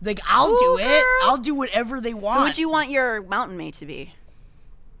me. I'll do it. Girl. I'll do whatever they want. Who would you want your mountain mate to be?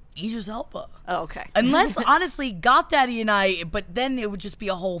 Idris Elba. Oh, okay. Unless, honestly, Daddy and I, but then it would just be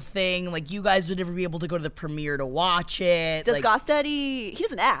a whole thing. You guys would never be able to go to the premiere to watch it. Does Goth Daddy? He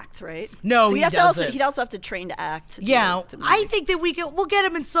doesn't act, right? No, so he doesn't. He'd doesn't. also have to train to act. To Yeah, do I think that we'll get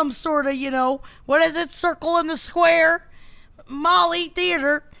him in some sort of, what is it, Circle in the Square, Molly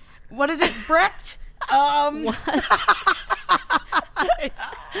Theater. What is it, Brecht? What?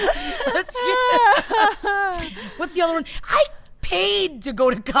 What's the other one? I paid to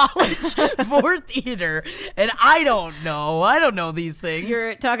go to college for theater, and I don't know these things.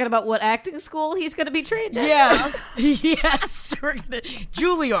 You're talking about what acting school he's going to be trained at? Yeah. Yes. We're gonna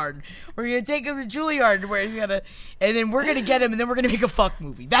Juilliard. We're gonna take him to Juilliard, where he's gonna, and then we're gonna get him, and then we're gonna make a fuck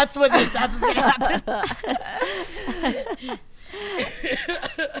movie. That's what's gonna happen.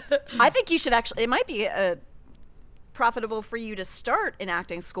 I think you should actually. It might be profitable for you to start an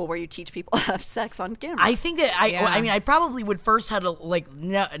acting school where you teach people how to have sex on camera. I think that I mean, I probably would first have to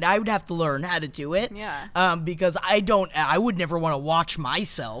I would have to learn how to do it. Yeah. Because I would never want to watch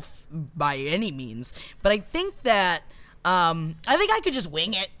myself by any means. But I think that I think I could just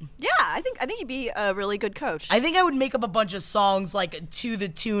wing it. Yeah, I think you'd be a really good coach. I think I would make up a bunch of songs like to the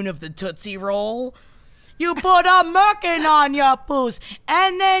tune of the Tootsie Roll. You put a merkin on your poos,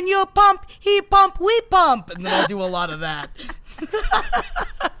 and then you pump, he pump, we pump. And then I'll do a lot of that.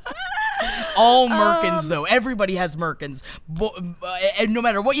 All merkins, though. Everybody has merkins. And no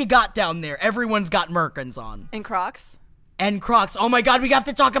matter what you got down there, everyone's got merkins on. And Crocs. And Crocs. Oh my God, we have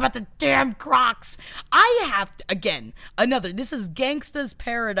to talk about the damn Crocs. I have to, again, this is Gangsta's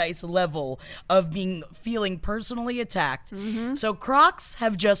Paradise level of feeling personally attacked. Mm-hmm. So Crocs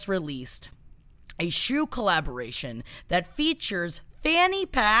have just released a shoe collaboration that features fanny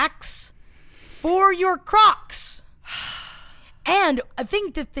packs for your Crocs. And I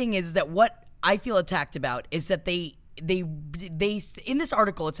think the thing is that what I feel attacked about is that they in this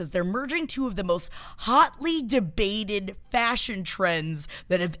article, it says they're merging two of the most hotly debated fashion trends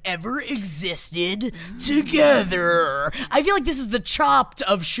that have ever existed together. I feel like this is the Chopped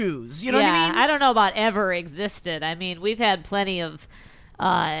of shoes. You know what I mean? I don't know about ever existed. I mean, we've had plenty of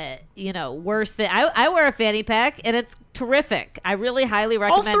worse than I wear a fanny pack and it's terrific. I really highly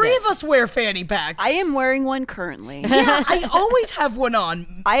recommend it. All three of us wear fanny packs. I am wearing one currently. Yeah, I always have one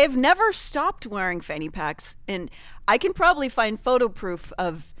on. I have never stopped wearing fanny packs, and I can probably find photo proof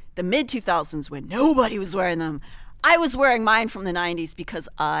of the mid-2000s when nobody was wearing them. I was wearing mine from the 90s because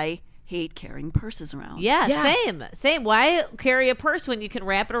I hate carrying purses around. Yeah. Same. Why carry a purse when you can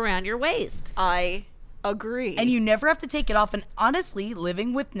wrap it around your waist? I agree. And you never have to take it off. And honestly,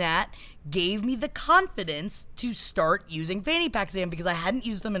 living with Nat gave me the confidence to start using fanny packs again because I hadn't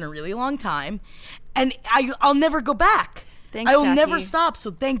used them in a really long time. And I'll never go back. Thanks, I will Jackie. never stop.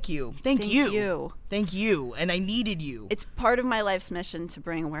 So thank you. Thank you. you. Thank you. And I needed you. It's part of my life's mission to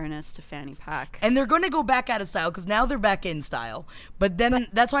bring awareness to fanny pack. And they're going to go back out of style because now they're back in style. But then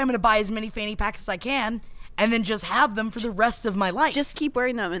that's why I'm going to buy as many fanny packs as I can and then just have them for the rest of my life. Just keep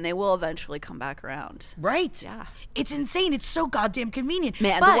wearing them and they will eventually come back around. Right. Yeah. It's insane. It's so goddamn convenient.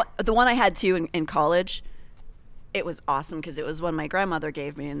 Man, but the one I had too in college, it was awesome because it was one my grandmother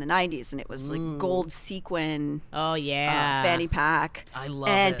gave me in the 90s, and it was like gold sequin. Oh yeah, fanny pack. I love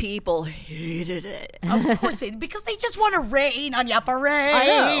and it. people hated it. Of course, because they just want to rain on your parade. I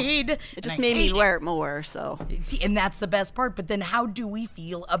know. It just made me wear it more. So see, and that's the best part. But then, how do we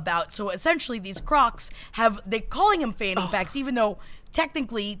feel about? So essentially, these Crocs they're calling them fanny packs, even though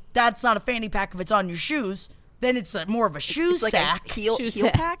technically that's not a fanny pack if it's on your shoes. Then it's more of a shoe it's sack. Like a heel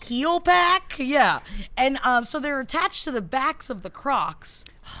sack. pack? Heel pack, yeah. And so they're attached to the backs of the Crocs.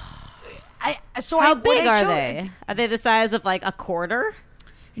 How big are they? Are they the size of like a quarter?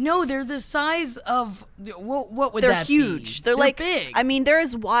 No, they're the size of what would They're that huge. be? They're like big. I mean, they're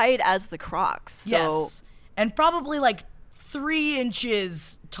as wide as the Crocs. So yes, and probably like 3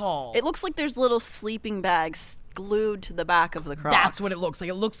 inches tall. it looks like there's little sleeping bags glued to the back of the Crocs. That's what it looks like.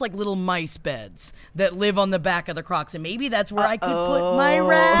 It looks like little mice beds that live on the back of the Crocs, and maybe that's where I could put my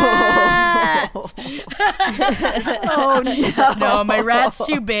rat. Oh no! No, my rat's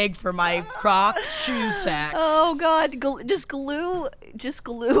too big for my Croc shoe sacks. Oh God! Just glue.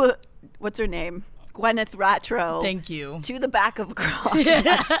 What's her name? Gwyneth Ratro. Thank you. To the back of Crocs.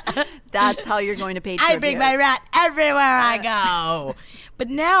 That's how you're going to pay tribute. I bring my rat everywhere I go. But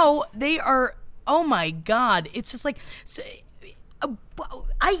now they are. Oh my God! It's just like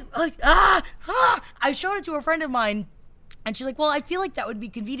I showed it to a friend of mine, and she's like, "Well, I feel like that would be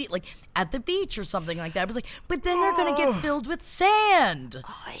convenient, like at the beach or something like that." I was like, "But then they're gonna get filled with sand.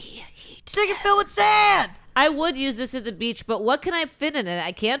 I hate They get filled with sand." I would use this at the beach, but what can I fit in it?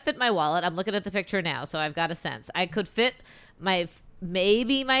 I can't fit my wallet. I'm looking at the picture now, so I've got a sense. I could fit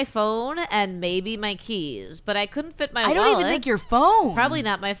maybe my phone and maybe my keys, but I couldn't fit my wallet. I don't even think your phone. Probably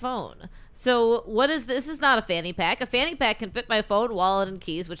not my phone. So what is this? This is not a fanny pack. A fanny pack can fit my phone, wallet, and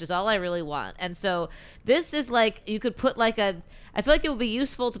keys, which is all I really want. And so this is like, you could put like I feel like it would be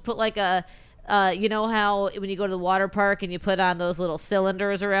useful to put like a, you know how when you go to the water park and you put on those little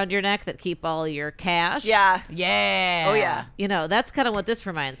cylinders around your neck that keep all your cash? Yeah. Yeah. Oh yeah. You know, that's kind of what this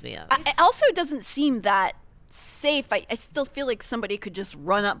reminds me of. It also doesn't seem that safe. I still feel like somebody could just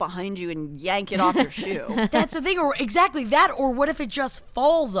run up behind you and yank it off your shoe. That's the thing, or exactly that, or what if it just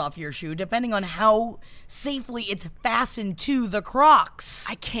falls off your shoe, depending on how safely it's fastened to the Crocs.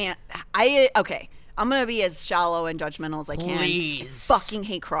 I can't. Okay. I'm going to be as shallow and judgmental as I can. Please. I fucking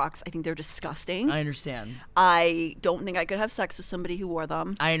hate Crocs. I think they're disgusting. I understand. I don't think I could have sex with somebody who wore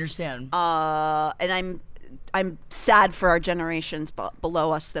them. I understand. And I'm sad for our generations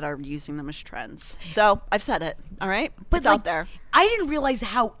below us that are using them as trends. So I've said it. All right, But it's out there. I didn't realize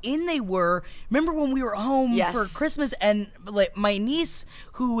how in they were. Remember when we were home for Christmas, and like my niece,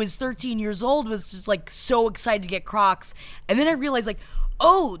 who is 13 years old, was just like so excited to get Crocs, and then I realized like,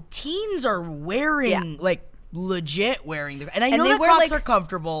 oh, teens are wearing like legit wearing them, and I know that Crocs are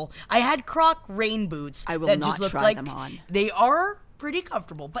comfortable. I had Croc rain boots. I will that not just look try like them on. They are pretty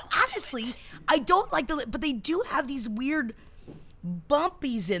comfortable, but honestly, I don't like them. But they do have these weird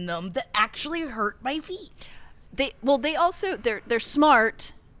bumpies in them that actually hurt my feet. They also they're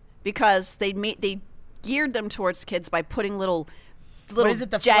smart because they geared them towards kids by putting little is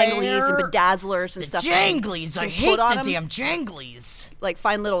it, the janglies flare? and bedazzlers and The stuff. janglies, I hate the them. damn janglies. Like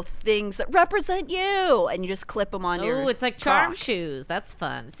find little things that represent you, and you just clip them on your. Oh, it's like charm Croc. shoes. That's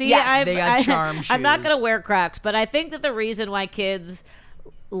fun. See, Yes. They got charm I'm not gonna shoes. wear Crocs, but I think that the reason why kids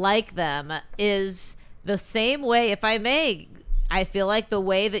like them is the same way. If I may, I feel like the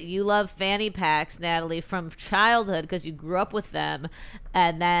way that you love fanny packs, Natalie, from childhood because you grew up with them,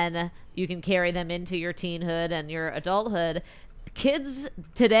 and then you can carry them into your teenhood and your adulthood. Kids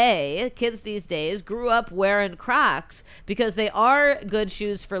these days grew up wearing Crocs because they are good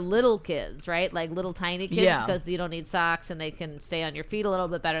shoes for little kids, right? Like little tiny kids, because you don't need socks and they can stay on your feet a little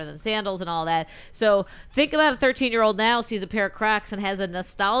bit better than sandals and all that. So think about a 13-year-old now sees a pair of Crocs and has a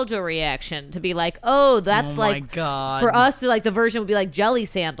nostalgia reaction to be like, oh, that's my like, God. for us, like the version would be like jelly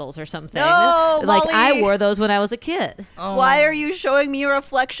sandals or something. No, like Molly. I wore those when I was a kid. Why are you showing me a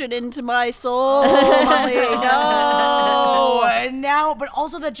reflection into my soul, Molly? No. And now, but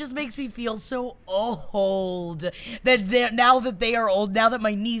also that just makes me feel so old now that they are old, now that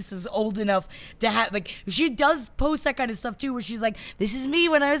my niece is old enough to have, like, she does post that kind of stuff too, where she's like, this is me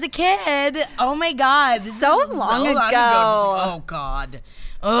when I was a kid. Oh my God. This So is long ago. Oh God.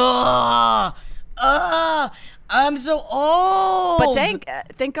 I'm so old. But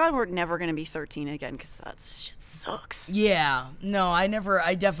thank God we're never going to be 13 again, because that shit sucks. Yeah, no, I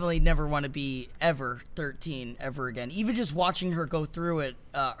definitely never want to be ever 13 ever again. Even just watching her go through it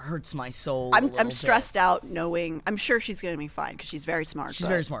hurts my soul. I'm stressed out knowing. I'm sure she's going to be fine because she's very smart. She's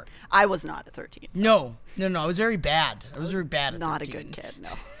very smart. I was not at 13. No, I was very bad. I was very bad at Not 13. a good kid,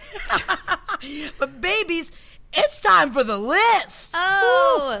 no. But babies, it's time for the list.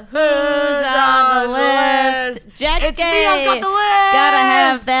 Oh, who's on the list? Jackie, It's me, I've got the list. Gotta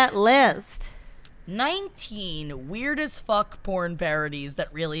have that list. 19 weird as fuck porn parodies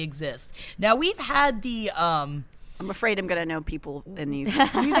that really exist. Now, we've had the I'm afraid I'm going to know people in these.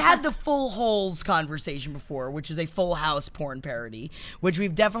 we've had the Full Holes conversation before, which is a Full House porn parody, which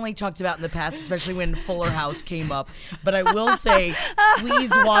we've definitely talked about in the past, especially when Fuller House came up. But I will say,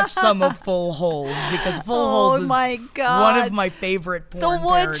 please watch some of Full Holes, because Full Holes is my God. one of my favorite The porn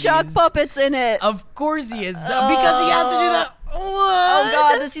woodchuck parodies. puppet's in it. Of course he is, because he has to do that. Oh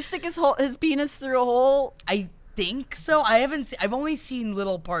God, does he stick his penis through a hole? I think so. I've only seen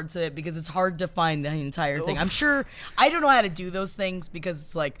little parts of it because it's hard to find the entire thing. I'm sure I don't know how to do those things because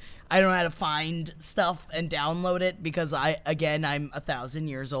it's like I don't know how to find stuff and download it because I'm 1,000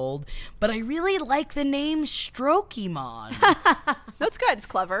 years old. But I really like the name Screamin. That's good. It's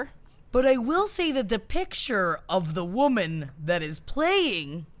clever. But I will say that the picture of the woman that is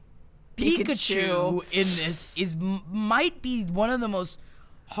playing Pikachu in this might be one of the most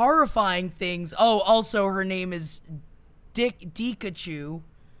horrifying things. Oh, also her name is Dikachu.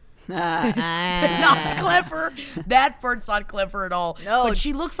 Not clever. That part's not clever at all. No. But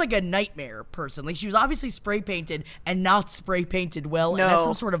she looks like a nightmare person. Like she was obviously spray painted and not spray painted well, and has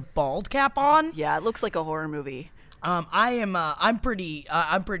some sort of bald cap on. Yeah, it looks like a horror movie. I'm pretty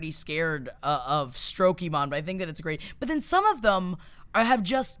scared of Screamin, but I think that it's great. But then some of them have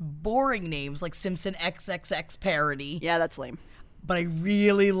just boring names, like Simpson XXX parody. Yeah, that's lame. But I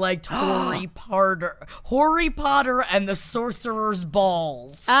really liked Harry Potter and the Sorcerer's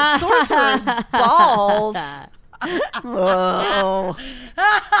Balls. Sorcerer's balls. Whoa.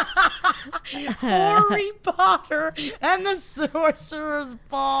 Harry Potter and the Sorcerer's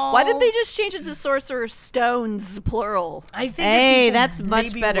Balls. Why did they just change it to Sorcerer's Stones, plural? I think Hey, that that's people much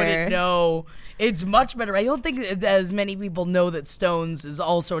maybe better. wouldn't know. It's much better. I don't think as many people know that stones is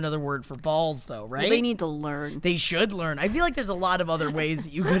also another word for balls, though, right? Well, they need to learn. They should learn. I feel like there's a lot of other ways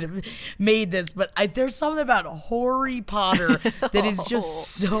that you could have made this, but there's something about Harry Potter that is just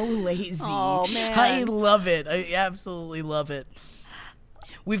so lazy. Oh, man. I love it. I absolutely love it.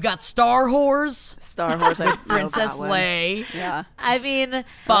 We've got Star Whores, Star Wars, Princess Leia. Yeah. I mean,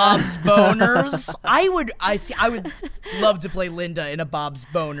 Bob's Boners. I would love to play Linda in a Bob's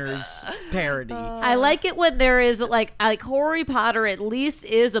Boners parody. I like it when there is like Harry Potter at least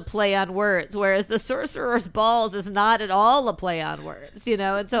is a play on words, whereas the Sorcerer's Balls is not at all a play on words,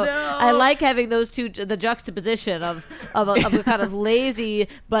 and so I like having those two, the juxtaposition of a kind of lazy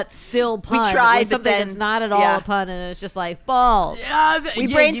but still pun. We tried, something but then, that's not at all a pun, and it's just like balls. We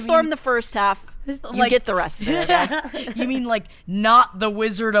brainstormed the first half. You get the rest of it. Okay? You mean like not the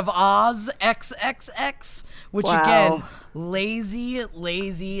Wizard of Oz XXX, which again, lazy.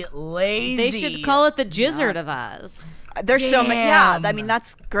 They should call it the Jizzard of Oz. There's so many. Yeah, Damn. I mean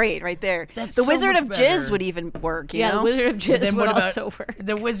that's great right there. That's the so Wizard much of better. Jizz would even work. You know? The Wizard of Jizz Then would what about also work.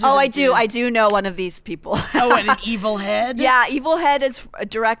 the Wizard? Oh, of I do. Jizz? I do know one of these people. Oh, and an Evil Head. Yeah, Evil Head is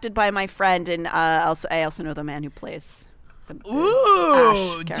directed by my friend, and I also know the man who plays. Ooh, Ash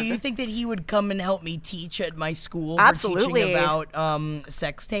do you character. think that he would come and help me teach at my school? Absolutely. For teaching about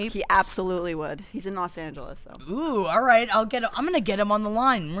sex tapes. He absolutely would. He's in Los Angeles, so. Ooh, all right. I'm gonna get him on the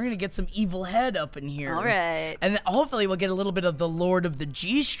line. We're gonna get some Evil Head up in here. All right. And then hopefully we'll get a little bit of the Lord of the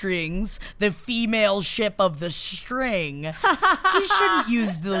G-strings, the female ship of the string. He shouldn't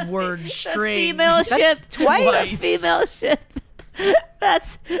use the word string. Female ship twice. Female ship.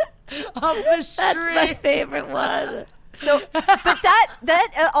 That's Of the string. my favorite one. So, but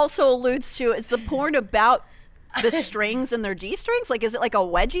that also alludes to, is the porn about the strings and their G-strings? Like, is it like a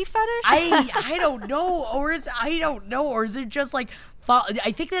wedgie fetish? I don't know, or is it just like?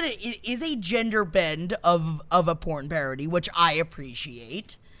 I think that it is a gender bend of a porn parody, which I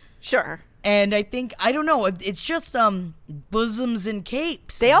appreciate. Sure. And I don't know. It's just bosoms and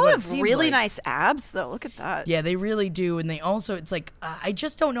capes. They is all what it have seems really like. nice abs, though. Look at that. Yeah, they really do, and they also. It's like I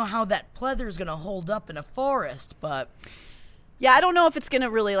just don't know how that pleather's gonna hold up in a forest, but Yeah, I don't know if it's going to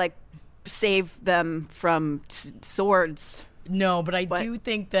really, like, save them from swords. no. But I do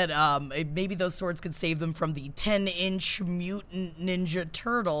think that maybe those swords could save them from the 10-inch mutant ninja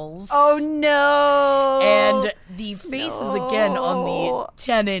turtles. Oh, no. And the faces again on the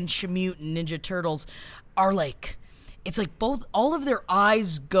 10-inch mutant ninja turtles are like, it's like all of their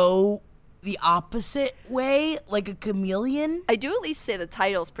eyes go the opposite way, like a chameleon. I do at least say the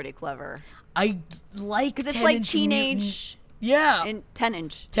title's pretty clever. I like 'Cause it's like 10-inch teenage mutant. Yeah. and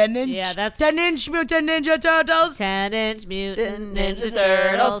 10-inch. 10-inch. Yeah, that's 10-inch mutant ninja turtles. 10-inch mutant Ninja Ninja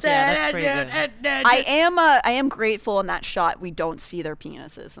Turtles. Yeah, that's pretty good. I am grateful in that shot we don't see their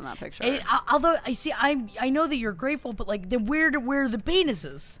penises in that picture. Although I know that you're grateful, but like then where are the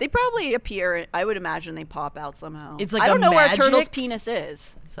penises? They probably appear. I would imagine they pop out somehow. It's like I don't a know where a magic? turtle's penis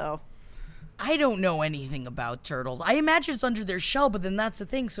is. So I don't know anything about turtles. I imagine it's under their shell, but then that's the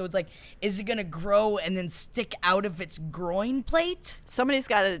thing. So it's like, is it gonna grow and then stick out of its groin plate? somebody's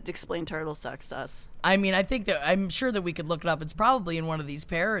got to explain turtle sex to us. I mean, I'm sure that we could look it up. It's probably in one of these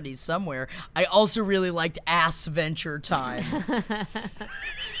parodies somewhere. I also really liked Ass Venture Time.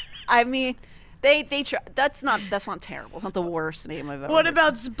 I mean, they try. That's not terrible. It's not the worst name I've ever. What heard.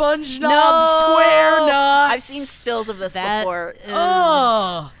 about SpongeBob No! Square Nuts? I've seen stills of this That before. is-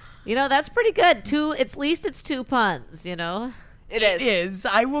 Oh. That's pretty good. At least it's two puns, It It is.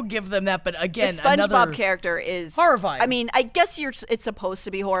 I will give them that, but again, the SpongeBob another character is horrifying. I mean, I guess it's supposed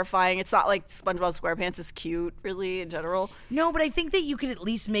to be horrifying. It's not like SpongeBob SquarePants is cute, really, in general. No, but I think that you could at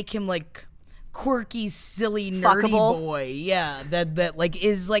least make him like quirky, silly, nerdy Fuckable. boy. Yeah, that like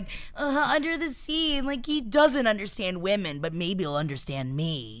is like under the sea, and like he doesn't understand women, but maybe he'll understand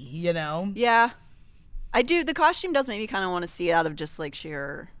me. Yeah, I do. The costume does make me kind of want to see it out of just like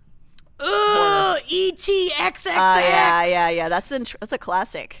sheer. Ugh, E.T. XXX. Yeah. That's a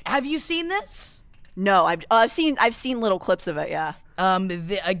classic. Have you seen this? No, I've seen little clips of it. Yeah.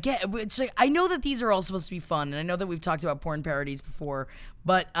 Again, it's like, I know that these are all supposed to be fun, and I know that we've talked about porn parodies before,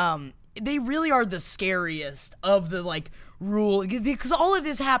 but they really are the scariest of the like rule, because all of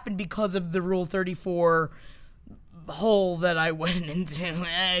this happened because of the Rule 34 hole that I went into.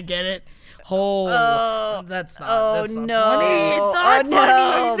 Get it? Hole. That's not no. funny. It's not Oh, funny.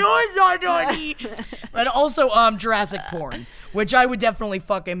 no. No, it's not funny. But also Jurassic porn, which I would definitely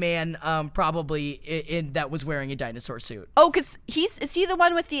fuck a man probably in that was wearing a dinosaur suit. Oh, cause is he the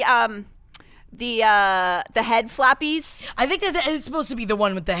one with the head flappies? I think that it's supposed to be the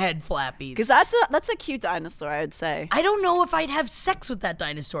one with the head flappies. Because that's a cute dinosaur, I would say. I don't know if I'd have sex with that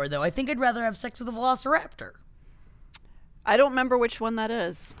dinosaur, though. I think I'd rather have sex with a velociraptor. I don't remember which one that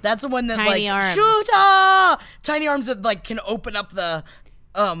is. That's the one that Tiny like arms. shoot tiny arms that like can open up the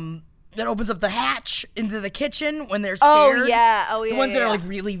that opens up the hatch into the kitchen when they're Oh scared. yeah. The ones that are like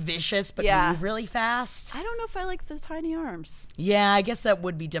really vicious but move really fast. I don't know if I like the tiny arms. Yeah, I guess that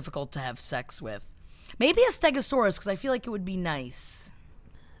would be difficult to have sex with. Maybe a stegosaurus, because I feel like it would be nice.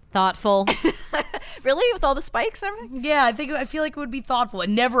 Thoughtful. Really? With all the spikes and everything? Yeah, I feel like it would be thoughtful,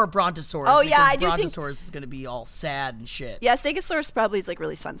 and never a brontosaurus. Oh, yeah, I do because think- brontosaurus is going to be all sad and shit. Yeah, Stegosaurus probably is like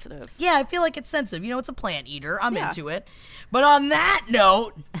really sensitive. Yeah, I feel like it's sensitive. You know, it's a plant eater. I'm Yeah. into it. But on that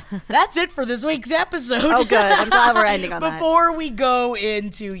note, that's it for this week's episode. Oh, good. I'm glad we're ending on that. Before we go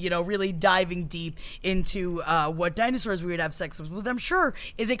into, really diving deep into what dinosaurs we would have sex with, I'm sure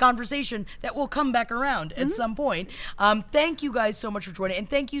is a conversation that will come back around at some point. Thank you guys so much for joining, and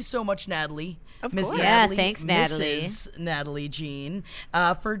thank you so much, Natalie. Of Miss course. Yeah, Natalie, thanks, Natalie. Mrs. Natalie Jean,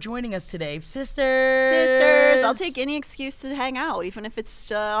 for joining us today. Sisters, I'll take any excuse to hang out, even if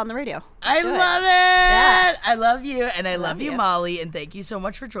it's on the radio. I Let's do love it. Yeah. I love you, and I love you, you. Molly, and thank you so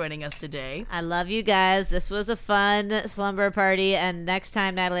much for joining us today. I love you guys. This was a fun slumber party, and next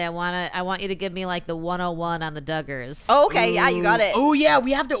time, Natalie, I want you to give me like the 101 on the Duggars. Oh, okay. Yeah, you got it. Oh yeah,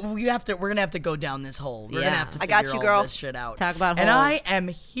 we're gonna have to go down this hole. We're gonna Yeah. have to I figure got you, all girl. this shit out. Talk about and holes. I am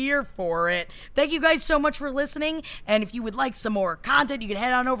here for it. Thank you guys so much for listening. And if you would like some more content, you can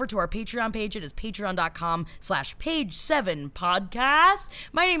head on over to our Patreon page. It is patreon.com/page7podcast.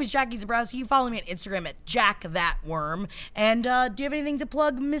 My name is Jackie Zabrowski. You follow me on Instagram at JackThatWorm. And do you have anything to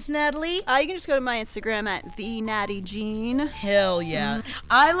plug, Miss Natalie? You can just go to my Instagram at @thenattyjean. Hell yeah.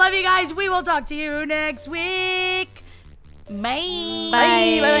 I love you guys. We will talk to you next week. Bye.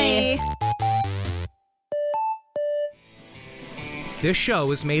 Bye. This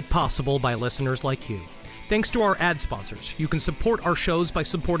show is made possible by listeners like you. Thanks to our ad sponsors, you can support our shows by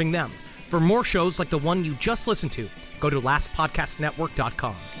supporting them. For more shows like the one you just listened to, go to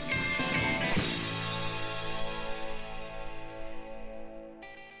lastpodcastnetwork.com.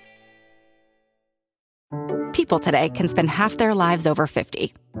 People today can spend half their lives over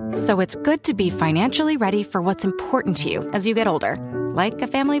 50. So it's good to be financially ready for what's important to you as you get older, like a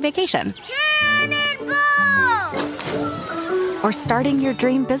family vacation. Or starting your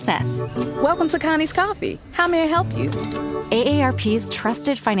dream business. Welcome to Connie's Coffee. How may I help you? AARP's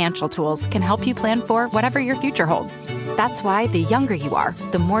trusted financial tools can help you plan for whatever your future holds. That's why the younger you are,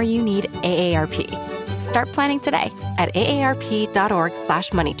 the more you need AARP. Start planning today at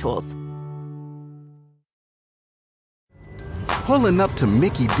aarp.org/moneytools. Pulling up to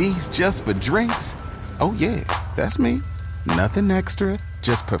Mickey D's just for drinks? Oh yeah, that's me. Nothing extra,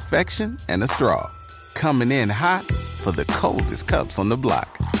 just perfection and a straw. Coming in hot for the coldest cups on the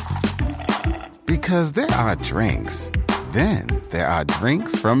block. Because there are drinks. Then there are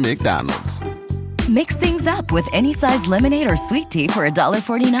drinks from McDonald's. Mix things up with any size lemonade or sweet tea for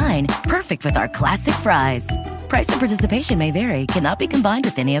 $1.49. Perfect with our classic fries. Price and participation may vary. Cannot be combined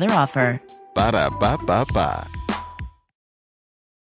with any other offer. Ba-da-ba-ba-ba.